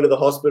up going to the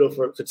hospital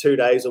for 2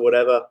 days or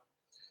whatever.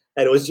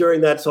 And it was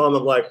during that time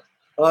I'm like,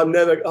 I'm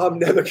never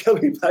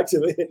coming back to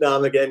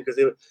Vietnam again, because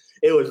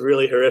it was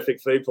really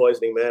horrific food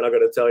poisoning, man, I got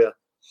to tell you.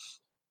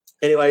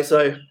 Anyway,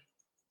 so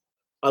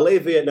I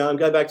leave Vietnam,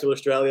 go back to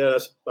Australia.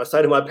 I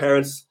say to my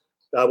parents,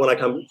 when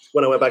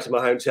I went back to my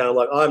hometown, I'm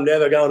like, I'm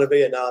never going to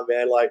Vietnam,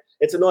 man. Like,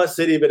 it's a nice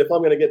city, but if I'm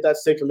going to get that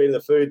sick from eating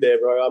the food there,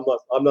 bro,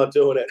 I'm not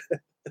doing it.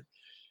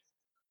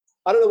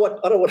 I don't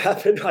know what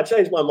happened. I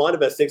changed my mind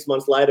about 6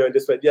 months later and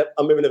just went, yep,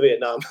 I'm moving to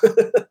Vietnam.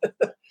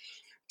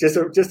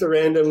 just a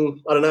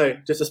random, I don't know,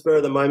 just a spur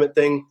of the moment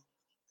thing.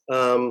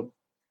 I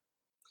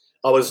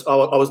was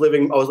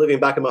living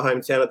back in my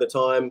hometown at the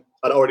time.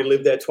 I'd already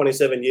lived there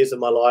 27 years of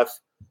my life.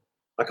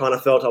 I kind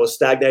of felt I was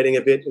stagnating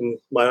a bit in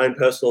my own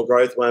personal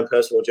growth, my own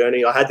personal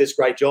journey. I had this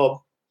great job,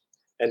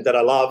 and that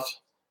I loved,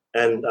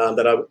 and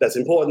that's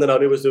important that I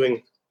was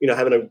doing,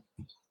 having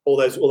all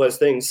those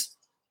things.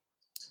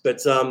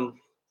 But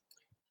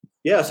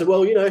yeah, so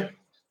well,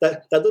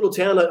 that little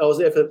town that I was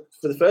there for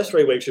the first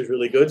 3 weeks was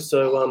really good.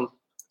 So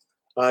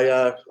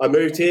I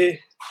moved here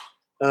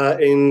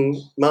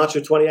in March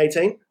of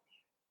 2018,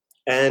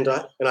 and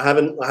I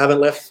haven't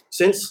left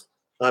since.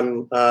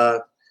 I'm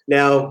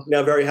now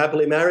very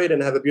happily married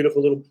and have a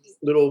beautiful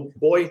little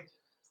boy.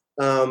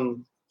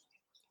 And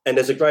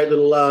there's a great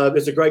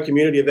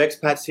community of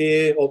expats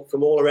here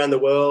from all around the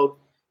world.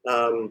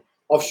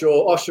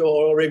 offshore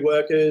oil rig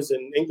workers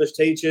and English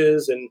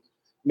teachers, and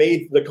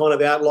me, the kind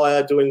of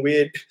outlier doing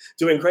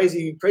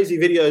crazy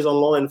videos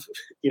online,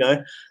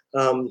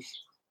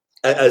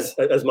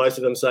 as most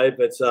of them say.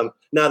 But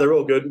no, they're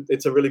all good.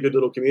 It's a really good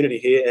little community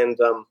here, and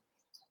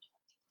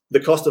the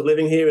cost of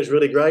living here is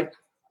really great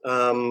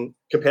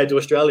compared to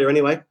Australia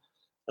anyway.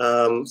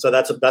 So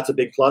that's a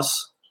big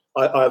plus.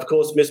 I of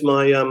course miss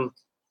my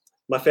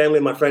my family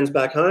and my friends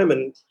back home,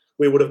 and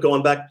we would have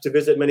gone back to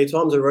visit many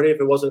times already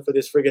if it wasn't for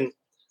this friggin'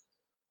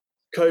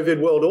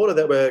 COVID world order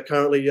that we're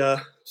currently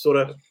sort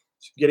of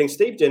getting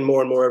steeped in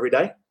more and more every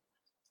day.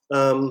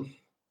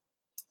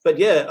 But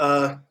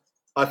yeah,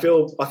 I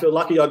feel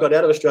lucky I got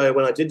out of Australia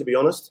when I did, to be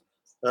honest.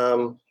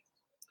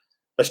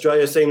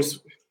 Australia seems,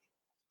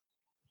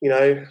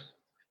 they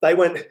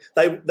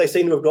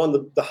seem to have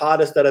gone the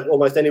hardest out of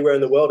almost anywhere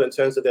in the world in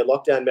terms of their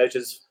lockdown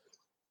measures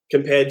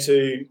compared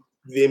to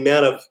the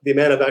amount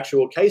of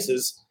actual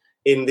cases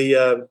in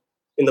the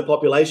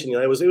population.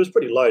 It was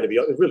pretty low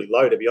really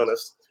low, to be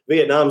honest.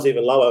 Vietnam's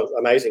even lower,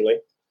 amazingly.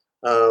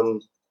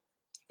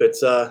 But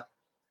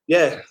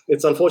yeah,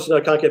 it's unfortunate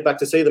I can't get back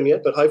to see them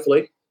yet, but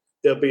hopefully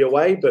there'll be a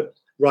way. But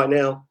right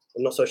now,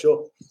 I'm not so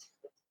sure.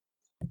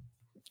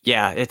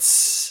 Yeah,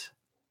 it's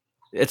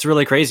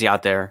really crazy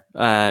out there,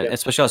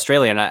 especially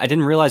Australia. And I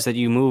didn't realize that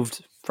you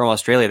moved from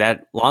Australia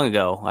that long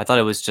ago. I thought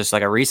it was just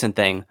like a recent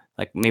thing,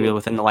 like maybe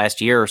within the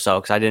last year or so,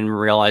 because I didn't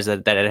realize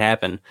that it had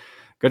happened.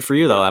 Good for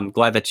you, though. I'm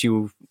glad that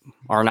you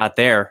are not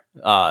there.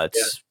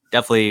 It's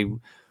definitely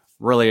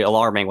really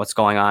alarming what's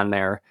going on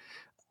there.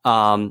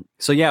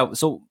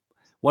 So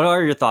what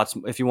are your thoughts,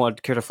 if you want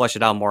to care to flesh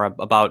it out more,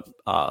 about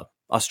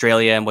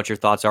Australia and what your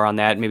thoughts are on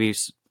that? Maybe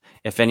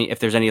if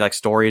there's any like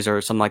stories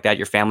or something like that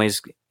your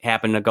families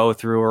happen to go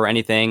through or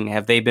anything.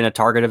 Have they been a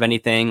target of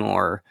anything,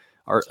 or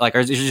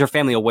is your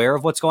family aware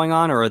of what's going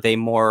on, or are they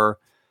more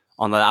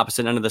on the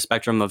opposite end of the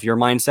spectrum of your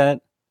mindset?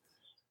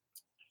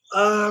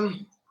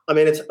 I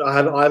mean,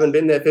 I haven't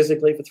been there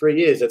physically for 3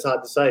 years. It's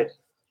hard to say.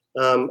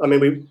 I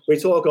mean, we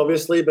talk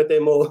obviously, but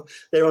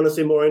they're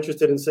honestly more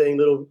interested in seeing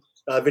little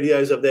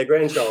videos of their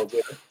grandchild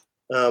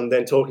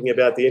than talking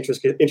about the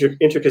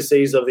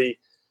intricacies of the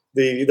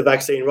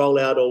vaccine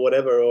rollout or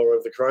whatever, or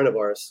of the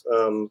coronavirus,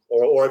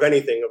 or of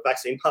anything, of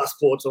vaccine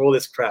passports or all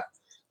this crap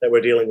that we're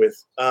dealing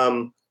with.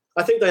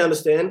 I think they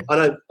understand.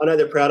 I know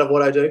they're proud of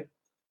what I do.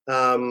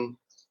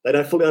 They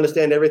don't fully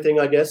understand everything,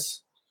 I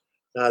guess.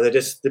 They're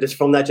just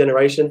from that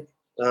generation.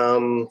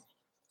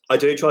 I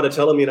do try to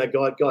tell them,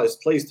 guys,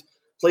 please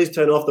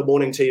turn off the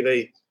morning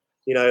TV.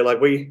 Like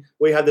we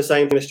have the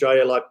same in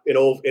Australia, like in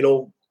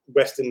all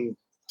Western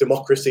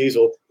democracies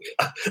or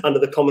under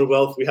the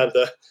Commonwealth, we have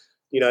the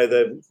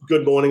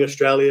Good Morning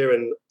Australia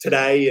and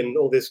Today and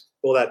all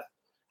that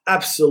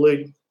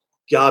absolute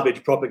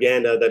garbage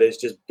propaganda that is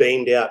just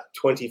beamed out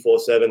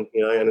 24/7.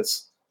 And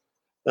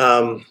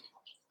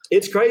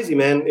it's crazy,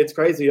 man. It's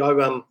crazy.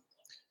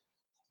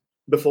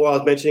 Before I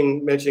was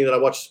mentioning that I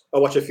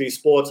watch a few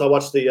sports. I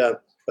watch the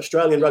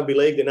Australian Rugby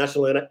League, the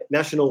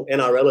national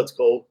NRL, it's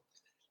called,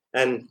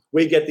 and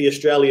we get the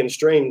Australian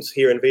streams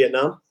here in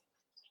Vietnam.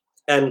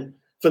 And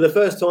for the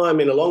first time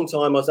in a long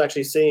time, I was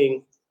actually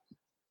seeing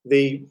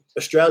the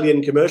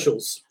Australian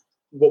commercials,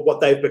 what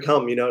they've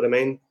become. You know what I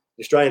mean?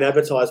 The Australian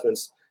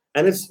advertisements,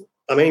 and it's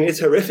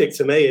horrific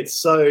to me.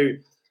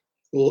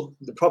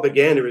 The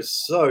propaganda is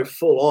so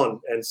full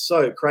on and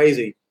so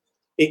crazy,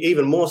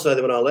 even more so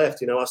than when I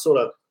left. I sort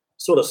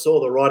of saw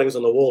the writings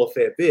on the wall a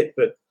fair bit,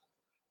 but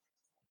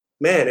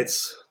man,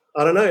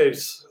 I don't know.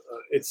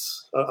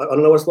 I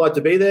don't know what it's like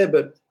to be there,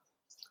 but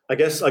I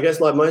guess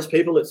like most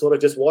people, it sort of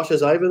just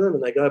washes over them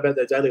and they go about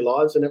their daily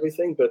lives and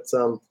everything. But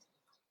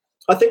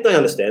I think they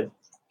understand.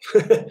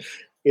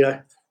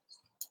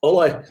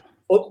 All I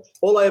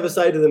ever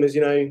say to them is,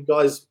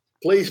 guys,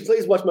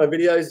 please watch my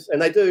videos,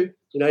 and they do.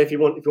 If you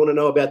want to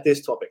know about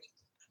this topic,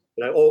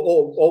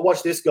 or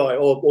watch this guy,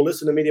 or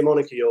listen to Media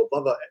Monarchy, or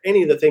blah blah,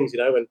 any of the things,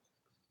 and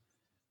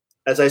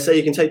as I say,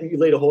 you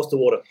lead a horse to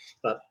water.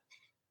 But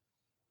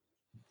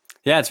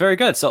yeah, it's very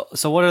good. So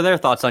what are their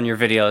thoughts on your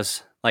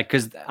videos? Like,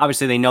 because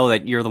obviously they know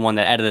that you're the one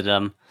that edited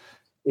them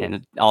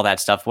and all that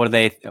stuff. What do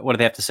they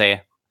have to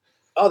say?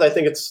 Oh, they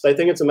think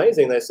it's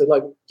amazing. They said,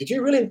 like, did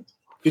you really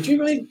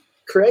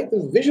create the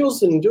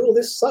visuals and do all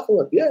this stuff? I'm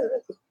like, yeah.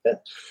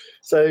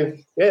 So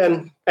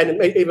yeah,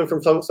 and even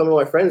from some of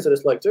my friends that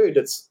it's like, dude,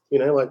 it's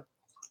like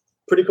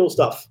pretty cool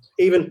stuff.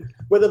 Even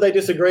whether they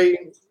disagree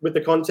with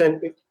the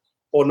content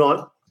or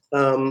not,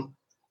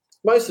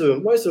 most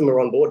of them are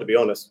on board, to be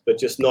honest, but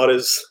just not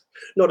as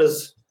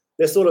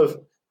they're sort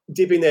of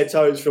dipping their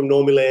toes from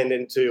Normieland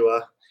into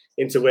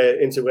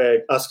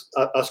where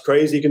us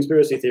crazy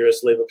conspiracy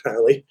theorists live,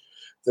 apparently.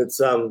 It's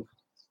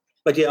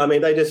but yeah, I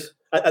mean, they just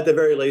at the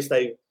very least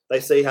they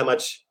see how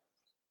much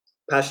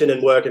passion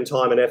and work and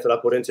time and effort I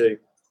put into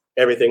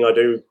everything I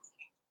do,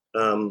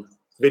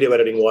 video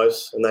editing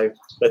wise, and they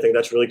think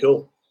that's really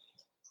cool.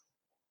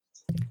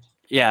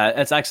 Yeah,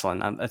 that's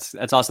excellent.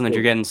 That's awesome that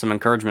you're getting some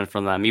encouragement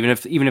from them, even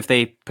if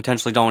they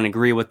potentially don't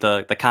agree with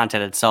the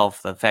content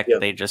itself. The fact Yeah. that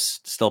they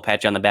just still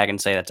pat you on the back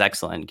and say that's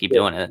excellent, and keep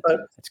Yeah. doing it.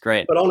 It's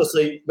great. But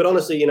honestly,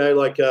 you know,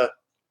 like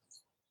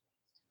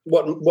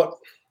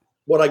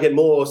what I get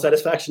more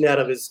satisfaction out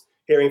of is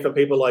hearing from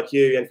people like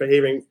you, and for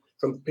hearing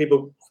from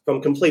people,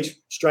 from complete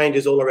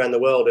strangers all around the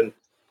world. And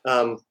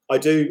I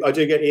do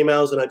get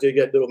emails, and I do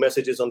get little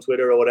messages on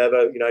Twitter or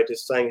whatever, you know,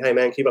 just saying, "Hey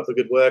man, keep up the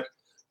good work.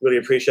 Really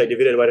appreciate your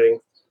video editing."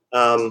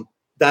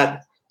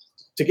 That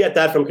to get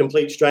that from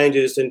complete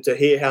strangers, and to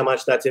hear how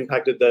much that's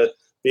impacted the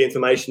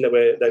information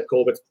that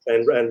Corbett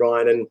and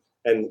Ryan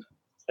and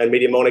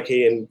Media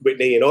Monarchy and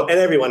Whitney and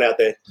everyone out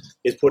there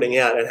is putting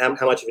out, and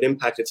how much of an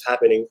impact it's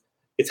having,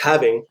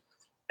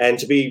 and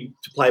to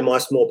play my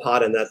small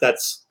part in that,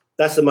 that's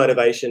the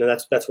motivation, and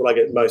that's what I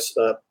get most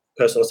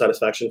personal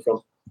satisfaction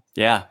from.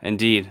 Yeah,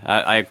 indeed.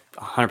 I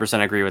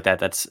 100% agree with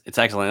that. It's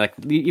excellent. Like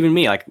even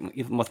me, like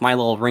even with my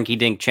little rinky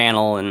dink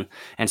channel and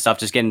stuff,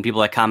 just getting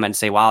people that comment and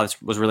say, "Wow, this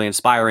was really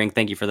inspiring.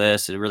 Thank you for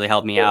this. It really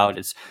helped me out."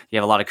 You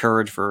have a lot of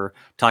courage for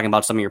talking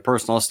about some of your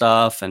personal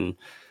stuff, and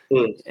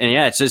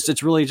yeah,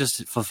 it's really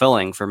just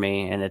fulfilling for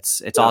me, and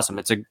it's awesome.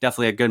 It's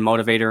definitely a good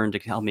motivator, and to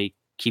help me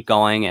keep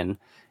going, and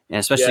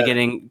especially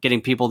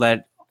getting people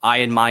that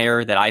I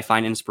admire, that I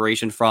find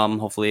inspiration from.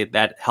 Hopefully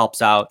that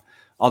helps out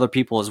other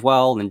people as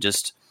well, and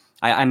just.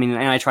 I mean,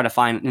 and I try to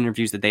find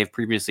interviews that they've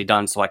previously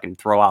done, so I can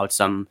throw out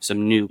some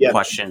new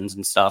questions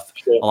and stuff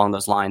along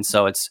those lines.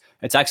 So it's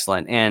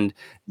excellent. And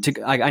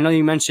I know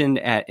you mentioned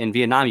in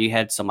Vietnam you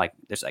had some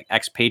there's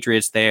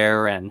expatriates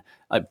there and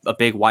a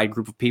big wide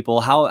group of people.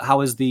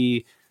 How's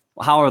the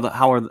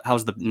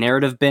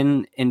narrative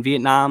been in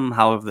Vietnam?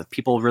 How have the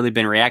people really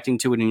been reacting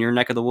to it in your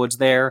neck of the woods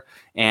there?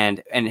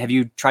 And have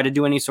you tried to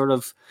do any sort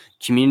of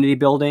community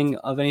building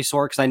of any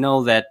sort? Because I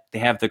know that they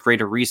have the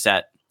Greater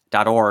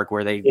Reset.org,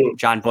 where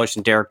John Bush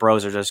and Derek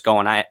Bros are just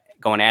going at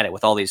it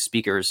with all these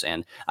speakers,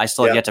 and I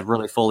still have yet to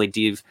really fully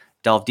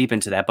delve deep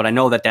into that. But I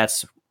know that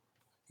that's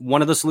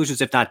one of the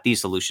solutions, if not the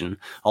solution,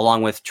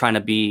 along with trying to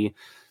be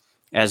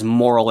as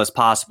moral as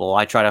possible.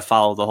 I try to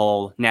follow the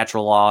whole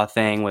natural law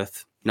thing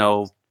with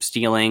no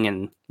stealing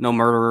and no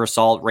murder,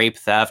 assault, rape,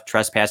 theft,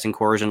 trespassing,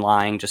 coercion,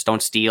 lying. Just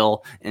don't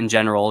steal in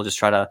general. Just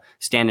try to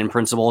stand in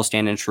principle,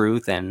 stand in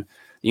truth, and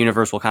the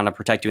universe will kind of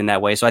protect you in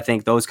that way. So I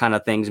think those kind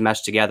of things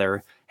mesh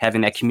together.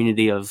 Having that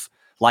community of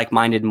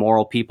like-minded,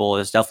 moral people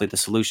is definitely the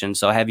solution.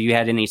 So have you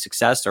had any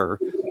success or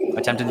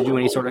attempted to do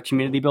any sort of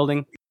community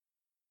building?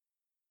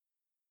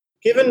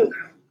 Given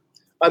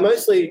I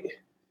mostly,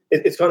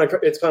 it's kind of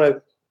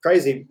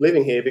crazy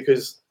living here,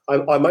 because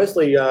I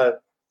mostly, at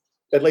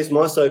least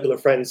my circle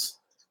of friends,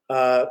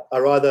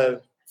 are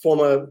either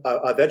former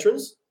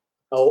veterans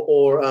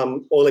or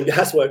oil and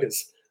gas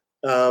workers.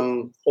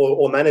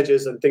 Or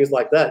managers and things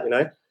like that, you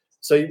know.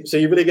 So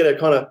you really get a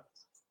kind of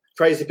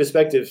crazy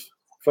perspective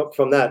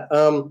from that.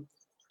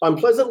 I'm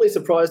pleasantly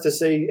surprised to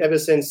see, ever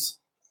since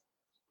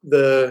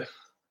the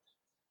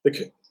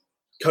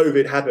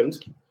COVID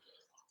happened,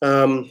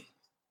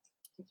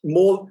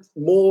 more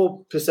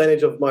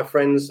percentage of my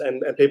friends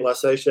and people I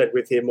associate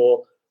with here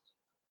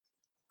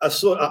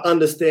I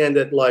understand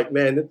that, like,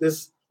 man,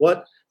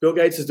 what Bill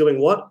Gates is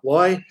doing,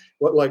 why,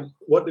 what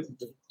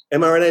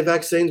mRNA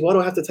vaccines, why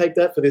do I have to take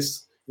that for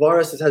this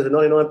virus that has a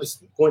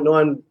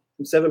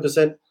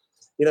 99.97%?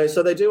 You know,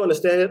 so they do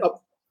understand it.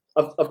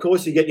 Of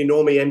course, you get your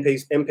normie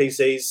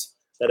NPCs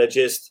that are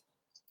just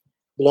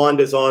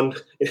blinders on.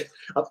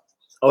 I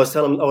was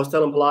telling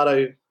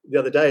Pilato the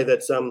other day that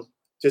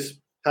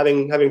just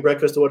having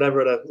breakfast or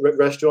whatever at a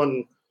restaurant,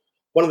 and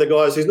one of the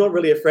guys who's not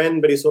really a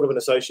friend, but he's sort of an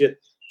associate,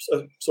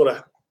 sort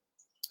of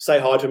say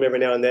hi to him every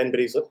now and then, but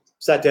he's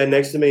sat down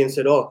next to me and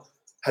said, "Oh,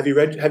 have you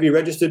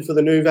registered for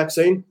the new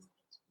vaccine?"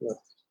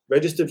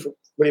 Registered for,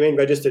 what do you mean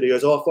registered? He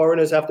goes, "Oh,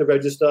 foreigners have to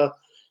register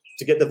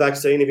to get the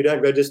vaccine. If you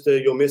don't register,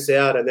 you'll miss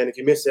out. And then if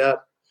you miss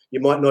out,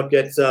 you might not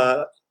get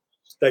you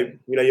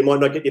might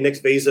not get your next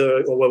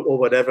visa or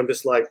whatever." I'm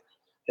just like,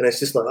 and it's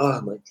just like,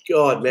 oh my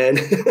God, man.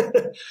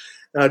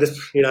 I just,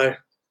 you know,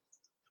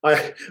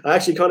 I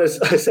actually kind of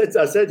I said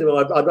to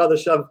him, I'd rather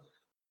shove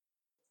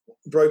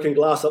broken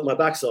glass up my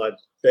backside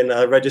than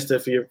register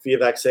for your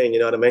vaccine. You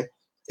know what I mean?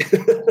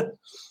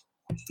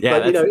 Yeah,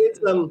 but you know,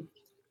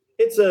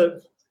 it's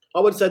I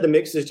would say the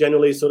mix is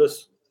generally sort of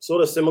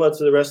similar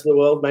to the rest of the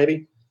world.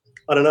 Maybe,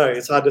 I don't know.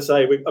 It's hard to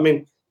say. I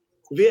mean,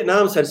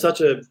 Vietnam's had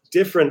such a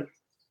different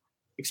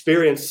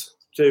experience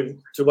to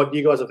what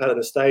you guys have had in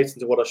the States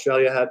and to what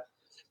Australia had.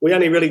 We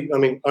only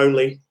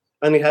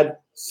had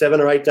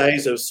 7 or 8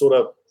 days of sort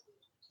of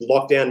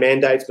lockdown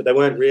mandates, but they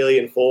weren't really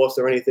enforced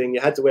or anything. You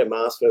had to wear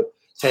masks for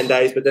 10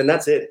 days, but then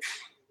that's it.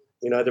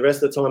 You know, the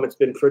rest of the time it's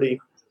been pretty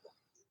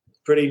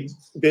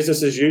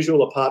business as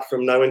usual, apart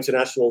from no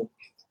international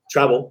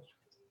travel,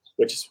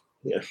 which is,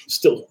 you know,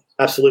 still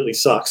absolutely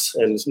sucks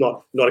and it's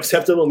not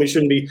acceptable, and we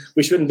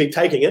shouldn't be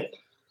taking it,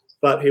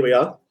 but here we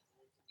are.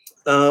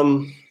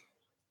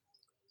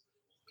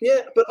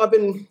 Yeah, but I've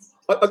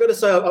got to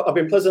say I've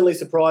been pleasantly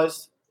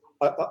surprised.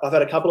 I've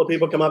had a couple of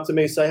people come up to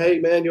me and say, "Hey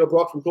man, you're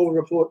Brock from Corbett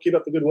Report. Keep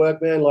up the good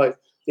work, man. Like,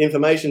 The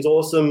information's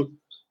awesome.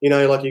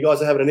 Like you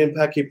guys are having an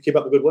impact. Keep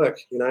up the good work.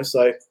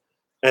 So,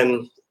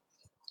 and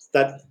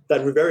that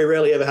very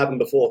rarely ever happened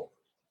before.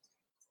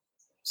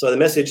 So the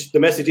message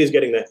is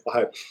getting there, I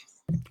hope.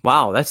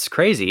 Wow, that's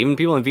crazy. Even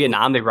people in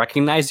Vietnam, they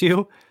recognize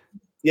you.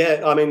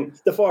 Yeah, I mean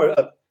the foreign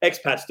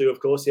expats do, of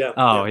course. Yeah.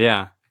 Oh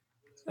yeah,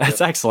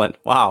 that's excellent.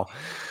 Wow.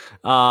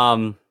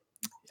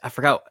 I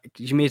forgot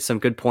you made some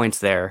good points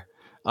there.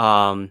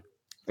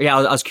 Yeah,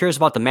 I was curious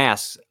about the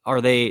masks.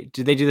 Do they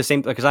do the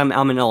same? Because I'm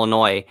in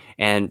Illinois,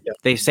 and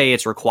they say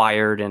it's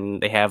required,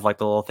 and they have like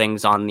the little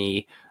things on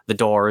the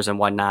doors and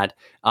whatnot.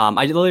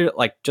 I literally,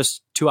 like,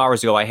 just 2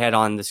 hours ago, I had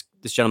on this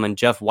gentleman,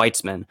 Jeff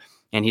Weitzman,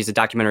 and he's a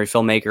documentary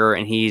filmmaker,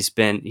 and he's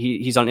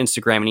on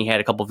Instagram, and he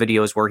had a couple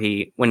videos where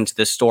he went into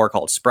this store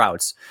called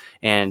Sprouts,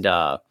 and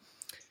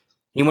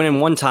he went in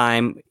one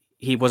time.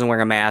 He wasn't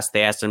wearing a mask.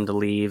 They asked him to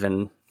leave,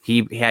 and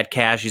he had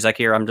cash. He's like,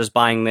 here, I'm just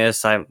buying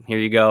this. Here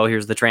you go.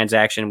 Here's the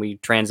transaction. We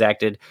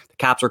transacted. The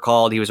cops were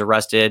called. He was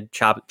arrested.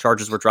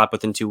 Charges were dropped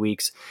within 2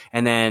 weeks.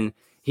 And then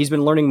he's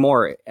been learning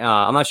more.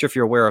 I'm not sure if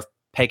you're aware of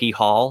Peggy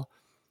Hall,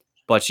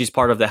 but she's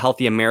part of the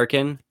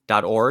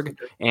healthyamerican.org.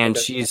 And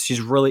she's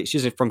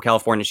from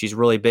California. She's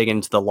really big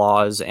into the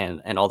laws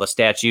and all the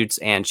statutes.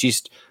 And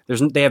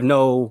they have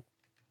no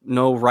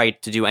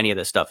right to do any of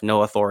this stuff,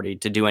 no authority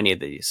to do any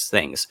of these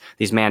things,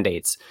 these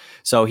mandates.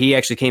 So he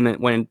actually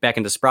went back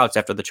into Sprouts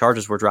after the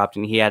charges were dropped,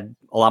 and he had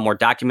a lot more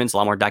documents, a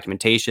lot more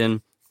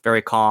documentation,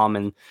 very calm,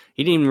 and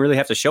he didn't even really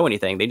have to show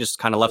anything. They just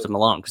kind of left him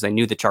alone because they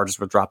knew the charges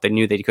were dropped. They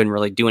knew that he couldn't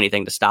really do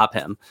anything to stop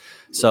him.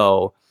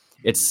 So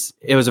it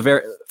was a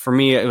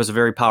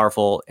very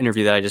powerful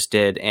interview that I just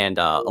did, and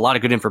a lot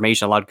of good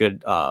information, a lot of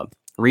good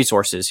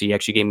resources. He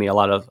actually gave me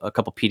a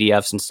couple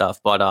PDFs and stuff.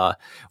 But are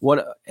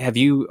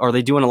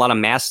they doing a lot of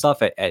mass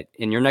stuff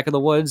in your neck of the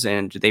woods,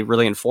 and do they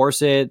really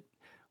enforce it?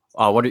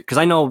 Because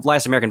I know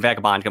Last American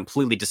Vagabond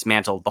completely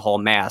dismantled the whole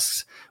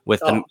masks with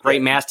the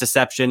great mass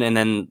deception, and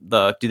then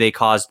do they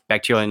cause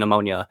bacterial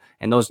pneumonia?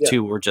 And those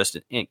two were just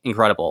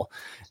incredible.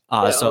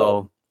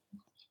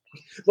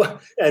 Well,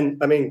 and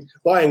I mean,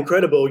 by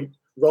incredible,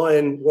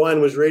 Ryan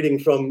was reading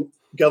from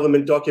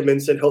government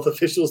documents and health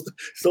officials'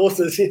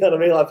 sources. You know what I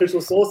mean? Like official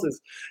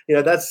sources.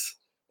 That's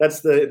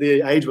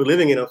the age we're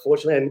living in,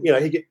 unfortunately.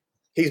 And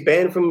he's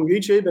banned from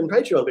YouTube and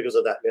Patreon because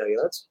of that now.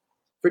 It's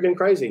freaking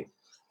crazy.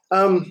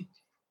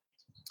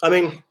 I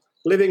mean,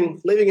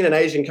 living in an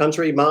Asian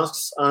country,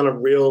 masks aren't a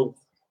real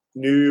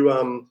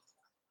new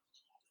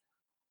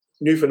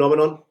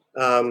phenomenon.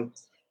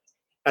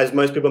 As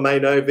most people may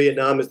know,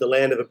 Vietnam is the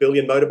land of 1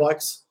 billion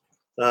motorbikes.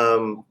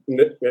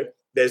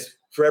 There's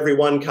for every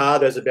one car,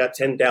 there's about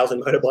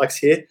 10,000 motorbikes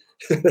here,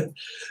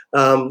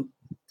 and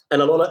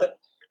a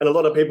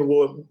lot of people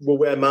will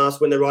wear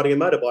masks when they're riding a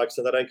motorbike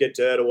so they don't get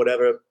dirt or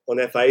whatever on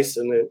their face.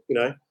 And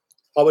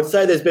I would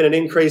say there's been an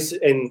increase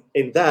in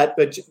that,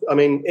 but I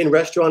mean, in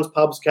restaurants,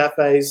 pubs,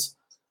 cafes,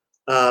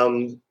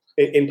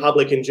 in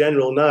public in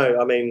general, no.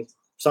 I mean,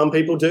 some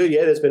people do.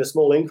 Yeah, there's been a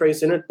small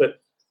increase in it,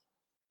 but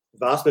the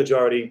vast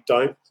majority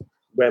don't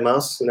wear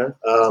masks.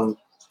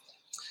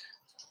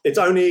 It's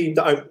only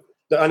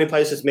the only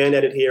places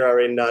mandated here are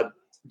in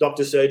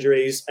doctor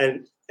surgeries,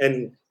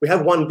 and we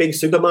have one big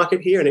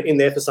supermarket here and in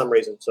there for some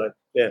reason. So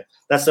yeah,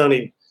 that's the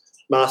only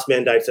mask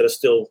mandates that are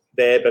still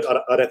there, but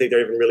I don't think they're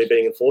even really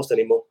being enforced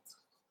anymore.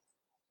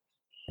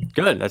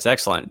 Good. That's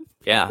excellent.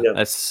 Yeah.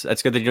 That's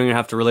good that you don't even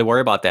have to really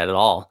worry about that at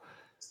all.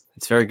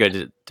 It's very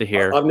good to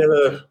hear. I've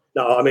never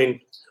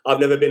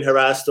been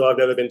harassed, or I've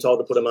never been told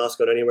to put a mask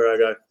on anywhere I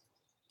go.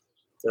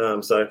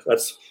 So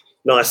that's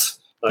nice.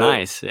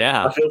 Nice.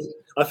 Yeah.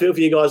 I feel for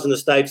you guys in the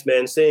States,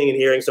 man, seeing and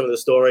hearing some of the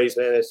stories,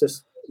 man. It's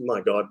just,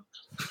 my God.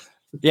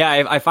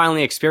 Yeah. I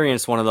finally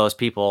experienced one of those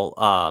people.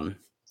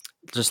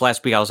 Just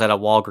last week I was at a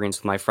Walgreens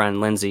with my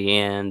friend Lindsay,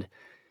 and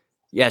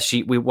yeah,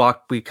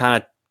 we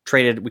kind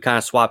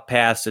of swapped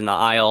paths in the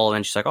aisle,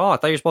 and she's like, "Oh, I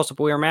thought you were supposed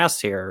to wear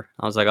masks here."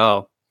 I was like,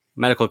 "Oh,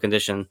 medical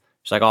condition."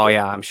 She's like, "Oh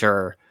yeah, I'm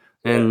sure."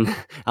 And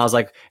I was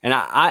like, and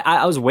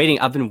I was waiting.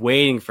 I've been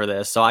waiting for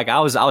this, so I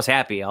was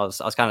happy. I was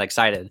kind of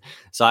excited.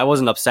 So I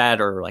wasn't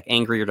upset or like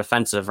angry or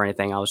defensive or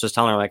anything. I was just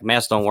telling her like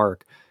masks don't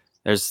work.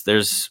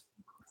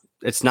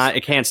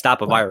 It can't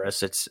stop a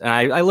virus. And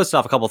I listed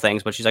off a couple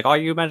things, but she's like, "Oh, are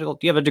you medical?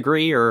 Do you have a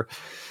degree?"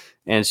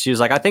 And she was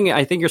like, I think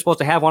you're supposed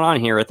to have one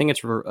on here. I think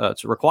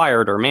it's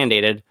required or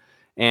mandated."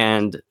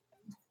 And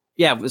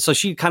yeah, so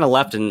she kind of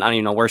left, and I don't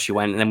even know where she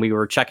went. And then we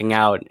were checking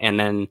out, and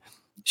then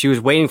she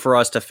was waiting for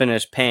us to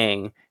finish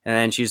paying, and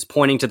then she's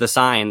pointing to the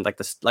sign, like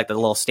the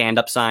little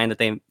stand-up sign that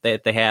they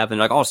have, and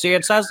like, "Oh, see,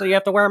 it says that you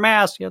have to wear a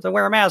mask. You have to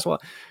wear a mask.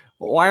 Well,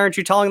 why aren't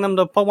you telling them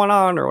to put one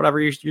on or whatever?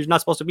 You're not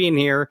supposed to be in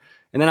here."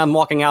 And then I'm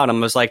walking out. I'm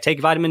just like,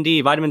 "Take vitamin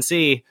D, vitamin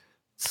C."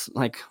 It's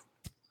like,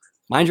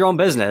 mind your own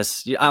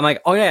business. I'm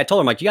like, "Oh yeah," I told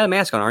her, I'm like, "You got a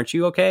mask on, aren't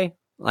you okay?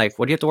 Like,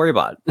 what do you have to worry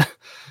about?"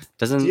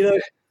 Doesn't.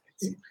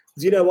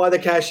 Do you know why the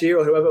cashier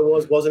or whoever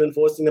it wasn't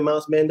enforcing the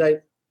mask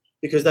mandate?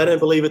 Because they don't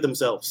believe it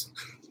themselves.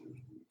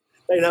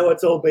 They know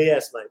it's all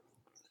BS, mate.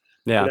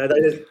 Yeah.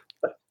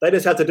 They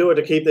just have to do it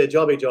to keep their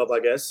job,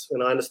 I guess.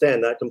 And I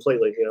understand that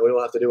completely. We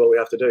all have to do what we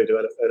have to do to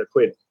earn a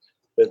quid.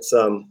 It's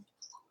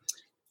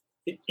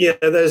Yeah,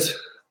 there's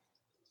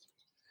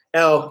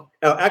our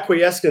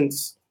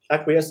acquiescence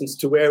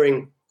to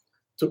wearing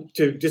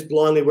to just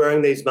blindly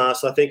wearing these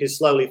masks, I think, is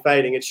slowly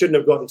fading. It shouldn't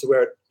have gotten to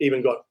where it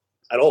even got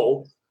at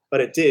all,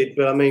 but it did.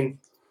 But I mean,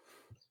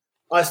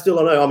 I still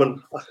don't know.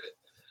 I'm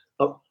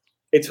an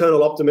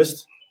eternal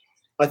optimist.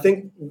 I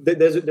think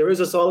there is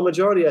a silent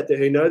majority out there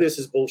who know this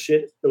is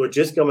bullshit, who are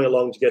just coming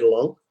along to get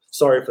along.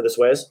 Sorry for the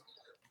swears.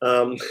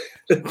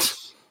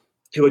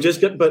 Who are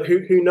just but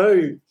who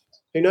know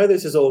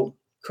this is all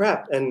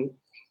crap. And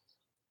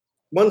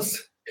once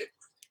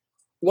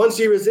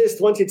you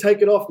resist, once you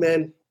take it off,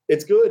 man,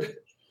 it's good.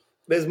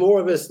 There's more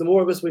of us. The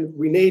more of us,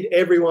 we need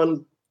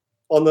everyone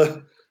on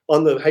the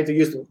hate to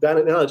use that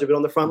analogy, but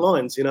on the front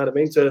lines. You know what I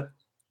mean?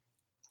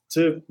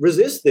 To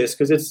resist this,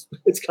 because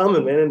it's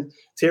coming, man, and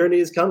tyranny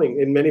is coming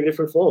in many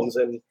different forms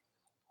and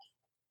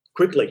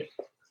quickly.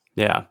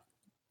 Yeah.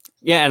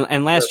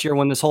 And last year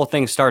when this whole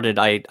thing started,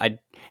 I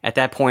at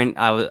that point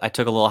I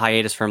took a little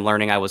hiatus from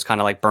learning. I was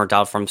kind of like burnt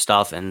out from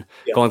stuff, and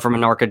going from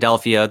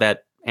Anarchadelphia,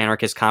 that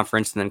anarchist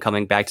conference, and then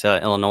coming back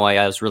to Illinois,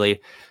 I was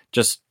really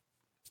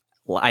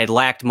I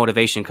lacked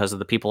motivation because of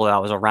the people that I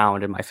was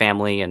around and my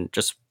family and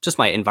just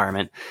my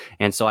environment.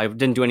 And so I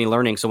didn't do any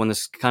learning. So when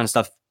this kind of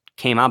stuff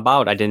came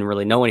about, I didn't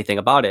really know anything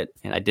about it,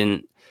 and I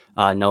didn't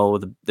know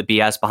the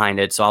BS behind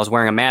it. So I was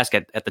wearing a mask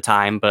at the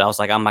time, but I was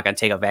like, I'm not going to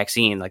take a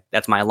vaccine. Like,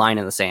 that's my line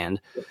in the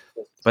sand.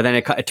 But then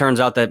it turns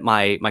out that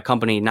my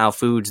company, Now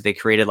Foods, they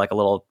created like a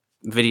little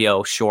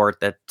video short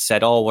that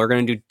said, oh, we're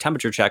going to do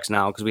temperature checks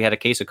now because we had a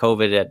case of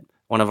COVID at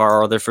one of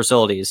our other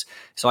facilities.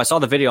 So I saw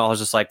the video. I was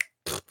just like,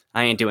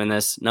 I ain't doing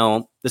this.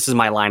 No, this is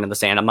my line in the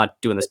sand. I'm not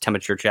doing this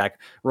temperature check.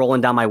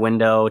 Rolling down my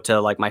window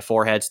to like my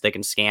forehead so they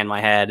can scan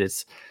my head.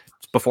 It's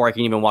before I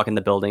can even walk in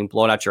the building,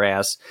 blow it out your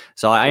ass.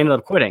 So I ended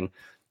up quitting.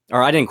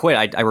 Or I didn't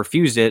quit. I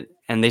refused it,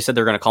 and they said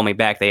they're going to call me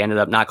back. They ended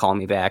up not calling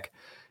me back,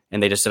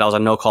 and they just said I was a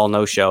no call,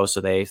 no show. So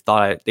they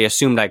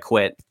assumed I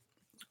quit,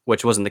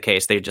 which wasn't the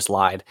case. They just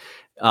lied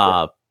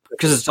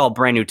because it's all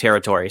brand new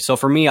territory. So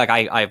for me, like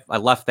I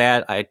left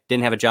that. I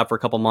didn't have a job for a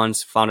couple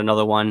months, found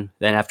another one.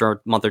 Then after a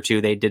month or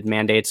two, they did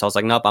mandates. So I was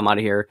like, nope, I'm out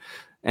of here.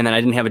 And then I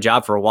didn't have a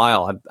job for a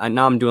while.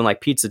 Now I'm doing like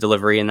pizza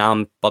delivery, and now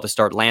I'm about to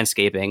start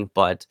landscaping.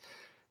 But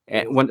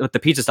with the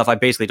pizza stuff, I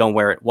basically don't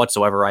wear it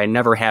whatsoever. I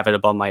never have it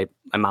above my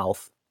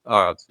mouth.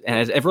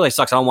 And it really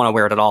sucks. I don't want to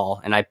wear it at all.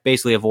 And I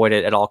basically avoid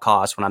it at all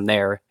costs when I'm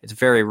there. It's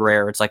very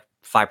rare. It's like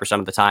 5%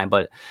 of the time.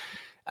 But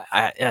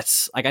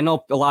it's like, I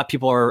know a lot of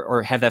people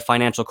are have that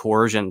financial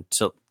coercion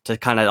to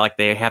kind of like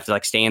they have to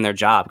like stay in their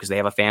job because they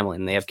have a family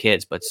and they have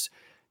kids. But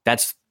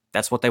that's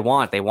what they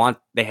want.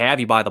 They have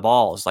you by the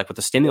balls. Like with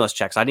the stimulus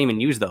checks, I didn't even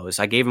use those.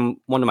 I gave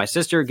one to my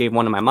sister, gave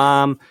one to my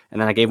mom,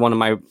 and then I gave one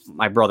to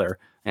my brother.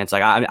 And it's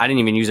like I didn't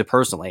even use it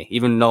personally,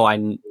 even though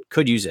I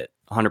could use it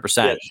 100%.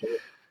 Yeah, sure.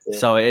 Yeah.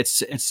 So it's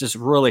just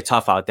really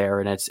tough out there,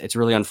 and it's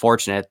really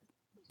unfortunate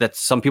that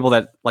some people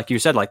that, like you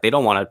said, like they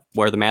don't want to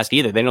wear the mask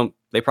either.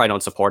 They probably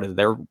don't support it.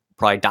 They're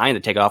probably dying to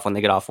take it off when they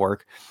get off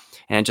work,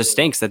 and it just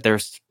stinks that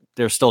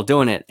they're still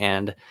doing it.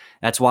 And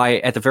that's why,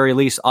 at the very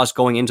least, us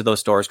going into those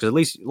stores, because at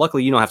least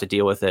luckily you don't have to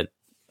deal with it,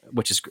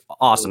 which is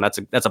awesome.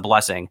 That's a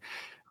blessing.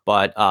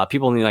 But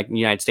people in the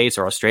United States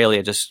or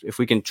Australia, just if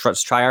we can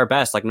try our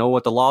best, like know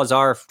what the laws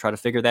are, try to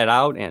figure that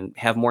out, and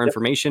have more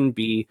information,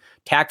 be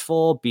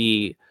tactful,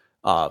 be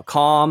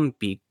calm,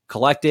 be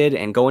collected,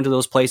 and go into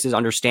those places,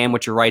 understand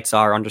what your rights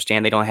are,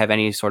 understand they don't have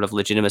any sort of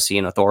legitimacy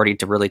and authority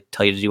to really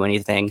tell you to do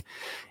anything.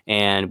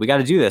 And we got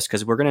to do this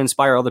because we're going to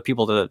inspire other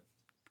people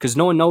because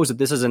no one knows that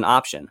this is an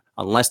option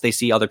unless they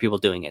see other people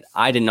doing it.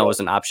 I didn't know it was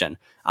an option.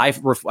 I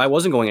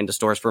wasn't going into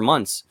stores for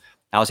months.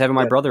 I was having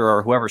my brother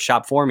or whoever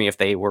shop for me if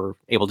they were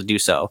able to do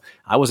so.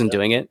 I wasn't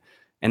doing it.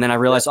 And then I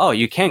realized, oh,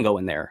 you can go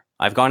in there.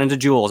 I've gone into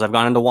Jewel's. I've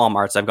gone into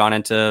Walmart's. I've gone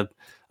into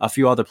a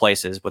few other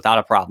places without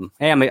a problem.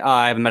 Hey,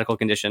 I have a medical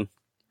condition.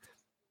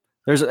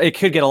 It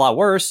could get a lot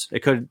worse.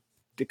 The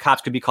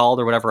cops could be called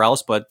or whatever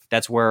else, but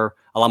that's where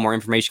a lot more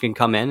information can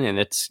come in, and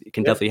it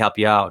can definitely help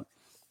you out.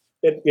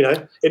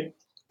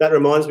 That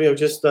reminds me of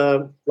just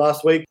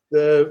last week,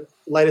 the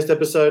latest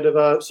episode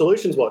of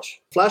Solutions Watch,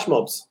 flash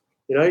mobs.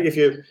 If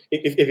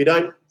you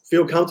don't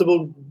feel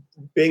comfortable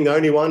being the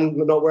only one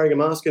not wearing a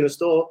mask in a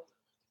store,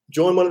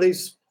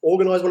 organize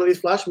one of these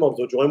flash mobs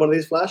or join one of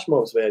these flash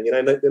mobs, man.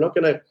 They're not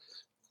going to,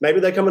 maybe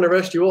they come and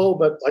arrest you all,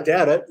 but I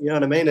doubt it. You know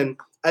what I mean? And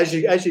as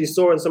you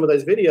saw in some of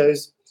those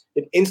videos,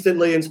 it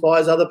instantly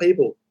inspires other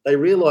people. They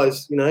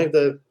realize,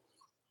 the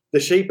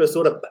sheep are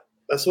sort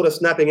of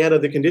snapping out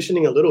of the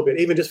conditioning a little bit,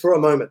 even just for a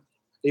moment.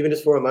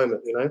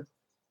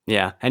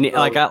 Yeah. And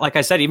like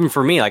I said, even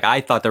for me, like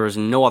I thought there was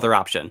no other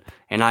option,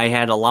 and I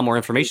had a lot more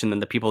information than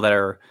the people that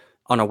are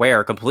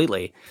unaware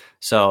completely.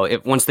 So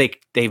once they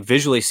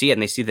visually see it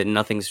and they see that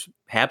nothing's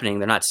happening,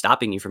 they're not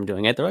stopping you from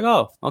doing it. They're like,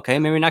 oh, okay,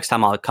 maybe next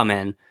time I'll come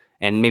in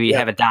and maybe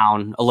have it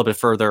down a little bit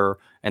further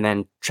and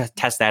then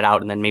test that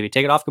out and then maybe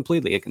take it off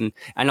completely. And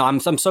I know I'm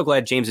so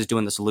glad James is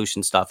doing the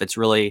solution stuff. It's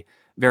really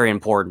very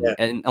important.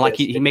 Yeah. And like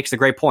he makes a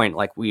great point.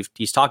 Like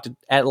he's talked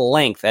at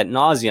length, at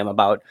nauseum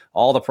about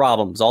all the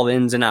problems, all the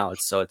ins and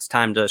outs. So it's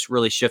time to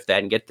really shift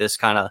that and get this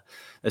car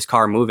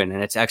moving.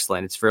 And it's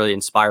excellent. It's really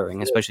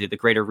inspiring, especially the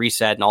greater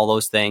reset and all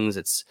those things.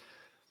 It's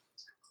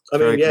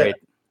very great.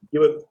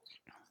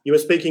 You were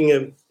speaking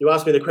of, you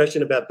asked me the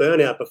question about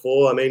burnout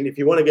before. I mean, if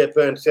you want to get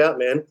burnt out,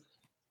 man,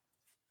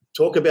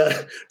 talk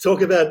about,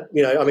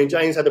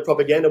 James had the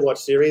Propaganda Watch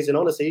series, and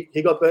honestly,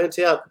 he got burnt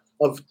out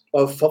of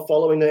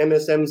following the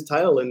MSM's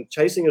tail and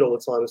chasing it all the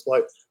time. It's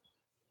like,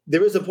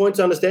 there is a point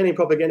to understanding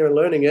propaganda and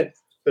learning it,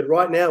 but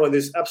right now in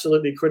this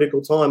absolutely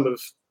critical time of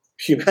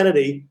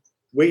humanity,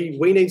 we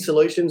need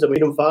solutions and we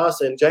need them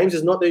fast. And James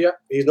is not the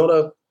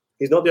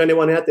only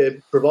one out there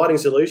providing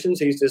solutions.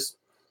 He's just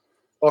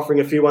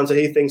offering a few ones that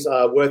he thinks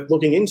are worth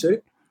looking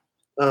into.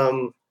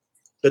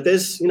 But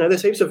there's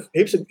heaps of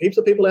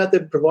people out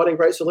there providing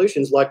great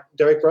solutions, like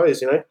Derek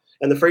Rose,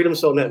 and the Freedom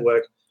Soul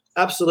Network.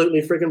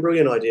 Absolutely freaking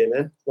brilliant idea,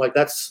 man. Like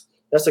that's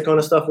the kind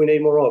of stuff we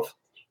need more of.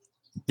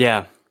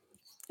 Yeah.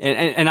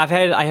 And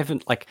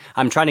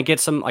I'm trying to get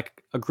some,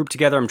 like, a group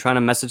together. I'm trying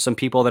to message some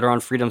people that are on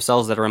Freedom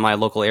Cells that are in my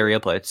local area,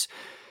 but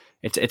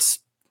it's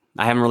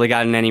I haven't really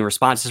gotten any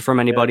responses from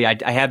anybody. Yeah.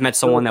 I have met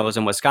someone that was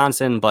in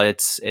Wisconsin, but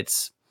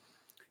it's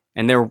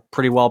and they're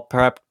pretty well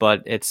prepped,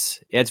 but it's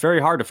very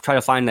hard to try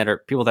to find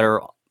people that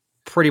are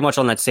pretty much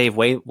on that same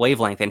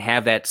wavelength and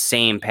have that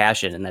same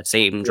passion and that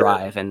same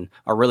drive and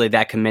are really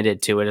that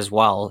committed to it as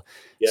well.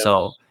 Yeah.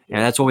 So,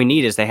 and that's what we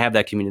need, is to have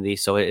that community.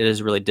 So it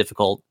is really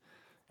difficult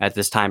at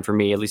this time for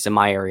me, at least in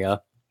my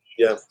area.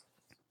 Yeah.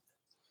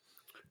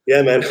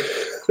 Yeah, man.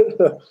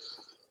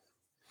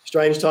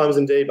 Strange times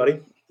indeed, buddy.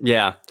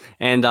 Yeah.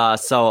 And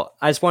so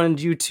I just wanted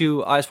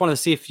to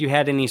see if you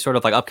had any sort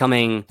of like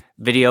upcoming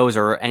videos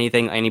or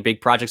anything, any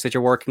big projects that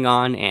you're working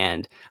on.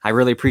 And I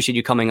really appreciate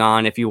you coming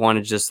on. If you want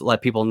to just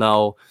let people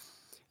know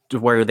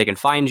where they can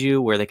find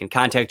you, where they can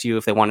contact you,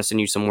 if they want to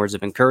send you some words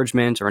of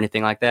encouragement or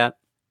anything like that.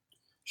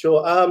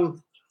 Sure.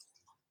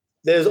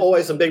 There's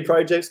always some big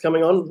projects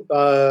coming on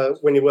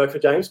when you work for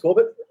James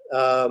Corbett.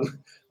 I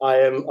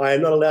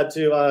am not allowed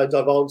to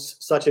divulge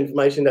such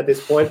information at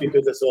this point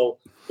because it's all,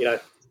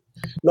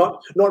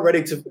 not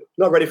ready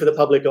for the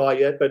public eye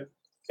yet. But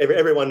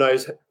everyone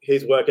knows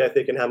his work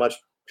ethic and how much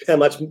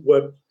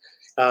work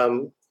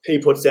he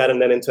puts out,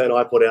 and then in turn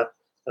I put out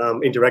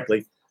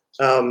indirectly.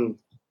 So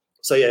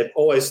yeah,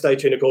 always stay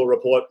tuned to Call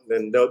Report,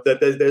 and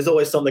there's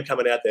always something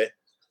coming out there.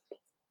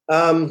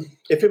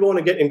 If people want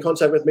to get in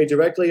contact with me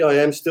directly, I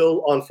am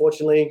still,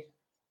 unfortunately,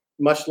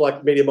 much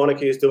like Media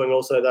Monarchy is doing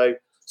also, though,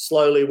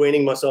 slowly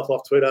weaning myself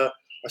off Twitter.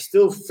 I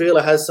still feel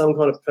it has some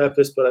kind of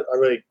purpose, but I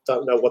really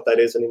don't know what that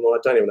is anymore. I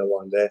don't even know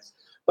why I'm there.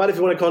 But if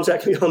you want to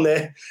contact me on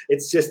there,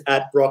 it's just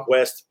at Brock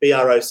West,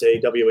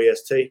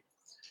 BROCWEST.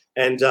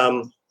 And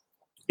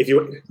if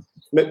you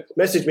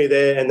message me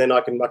there, and then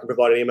I can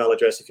provide an email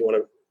address if you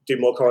want to do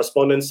more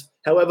correspondence.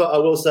 However, I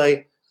will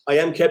say I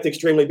am kept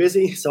extremely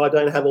busy, so I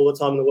don't have all the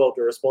time in the world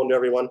to respond to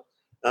everyone.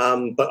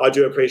 But I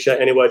do appreciate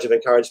any words of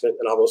encouragement,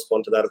 and I'll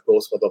respond to that, of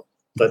course.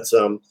 But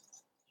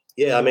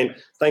yeah, I mean,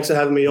 thanks for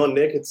having me on,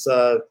 Nick. It's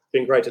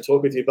been great to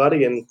talk with you,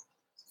 buddy. And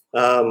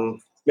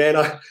man,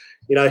 I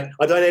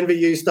don't envy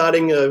you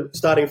starting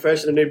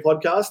fresh in a new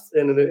podcast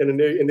and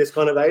in this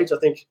kind of age. I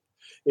think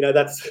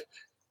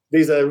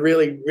these are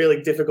really,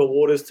 really difficult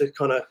waters to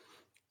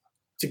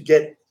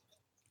get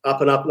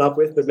up and up and up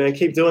with. But man,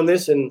 keep doing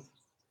this, and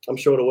I'm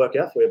sure it'll work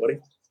out for you, buddy.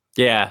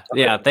 Yeah.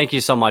 Thank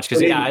you so much.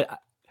 Because I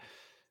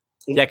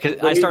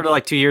started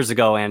like 2 years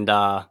ago, and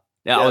I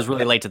was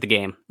really late to the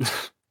game.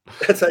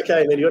 That's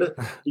okay, man.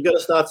 You got to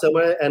start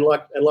somewhere, and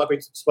like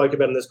we spoke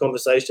about in this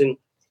conversation,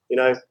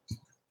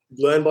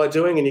 learn by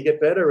doing, and you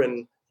get better,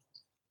 and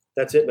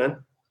that's it,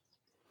 man.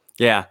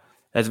 Yeah,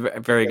 that's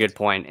a very good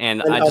point.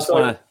 And I just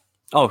want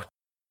to.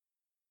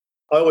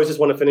 I always just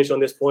want to finish on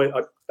this point.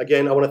 I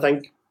want to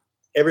thank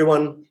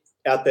everyone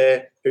out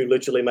there who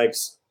literally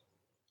makes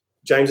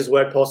James's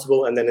work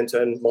possible, and then in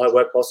turn my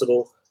work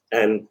possible,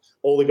 and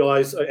all the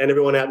guys and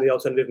everyone out in the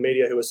alternative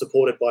media who are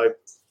supported by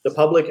the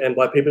public and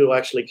by people who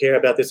actually care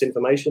about this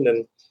information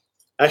and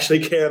actually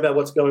care about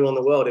what's going on in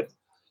the world.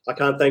 I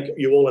can't thank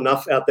you all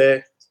enough out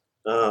there.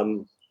 I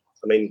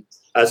mean,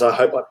 as I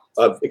hope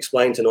I've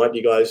explained tonight,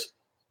 you guys,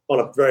 on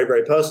a very,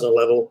 very personal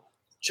level,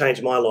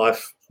 changed my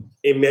life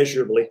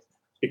immeasurably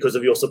because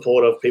of your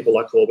support of people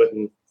like Corbett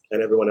and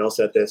everyone else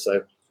out there.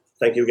 So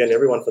thank you again,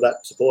 everyone, for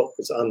that support.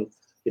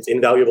 It's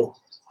invaluable.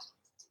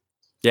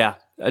 Yeah,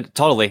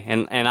 totally.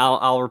 And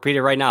I'll repeat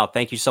it right now.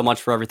 Thank you so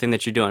much for everything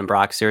that you're doing,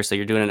 Brock. Seriously,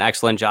 you're doing an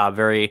excellent job.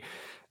 Very,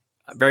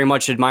 very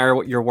much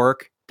admire your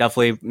work.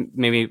 Definitely,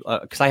 maybe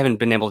because I haven't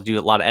been able to do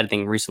a lot of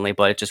editing recently,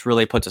 but it just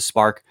really puts a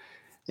spark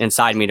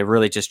inside me to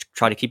really just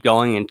try to keep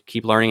going and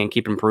keep learning and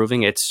keep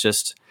improving. It's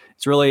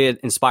really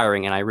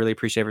inspiring, and I really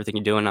appreciate everything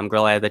you're doing. I'm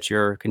glad that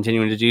you're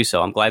continuing to do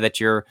so. I'm glad that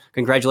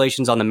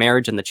congratulations on the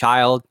marriage and the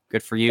child.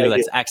 Good for you.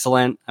 That's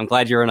excellent. I'm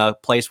glad you're in a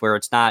place where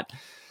it's not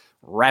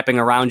wrapping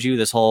around you,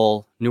 this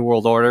whole new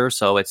world order.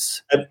 So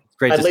it's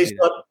great. At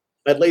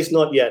least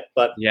not yet,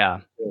 but yeah.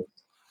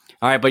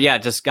 All right, but yeah,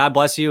 just God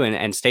bless you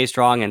and stay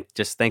strong, and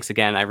just thanks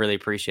again. I really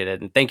appreciate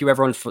it, and thank you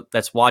everyone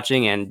that's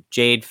watching. And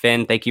Jade,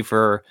 Finn, thank you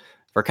for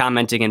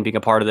commenting and being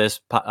a part of this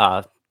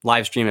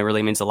live stream. It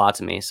really means a lot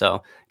to me.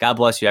 So God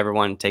bless you,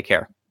 everyone. Take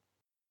care.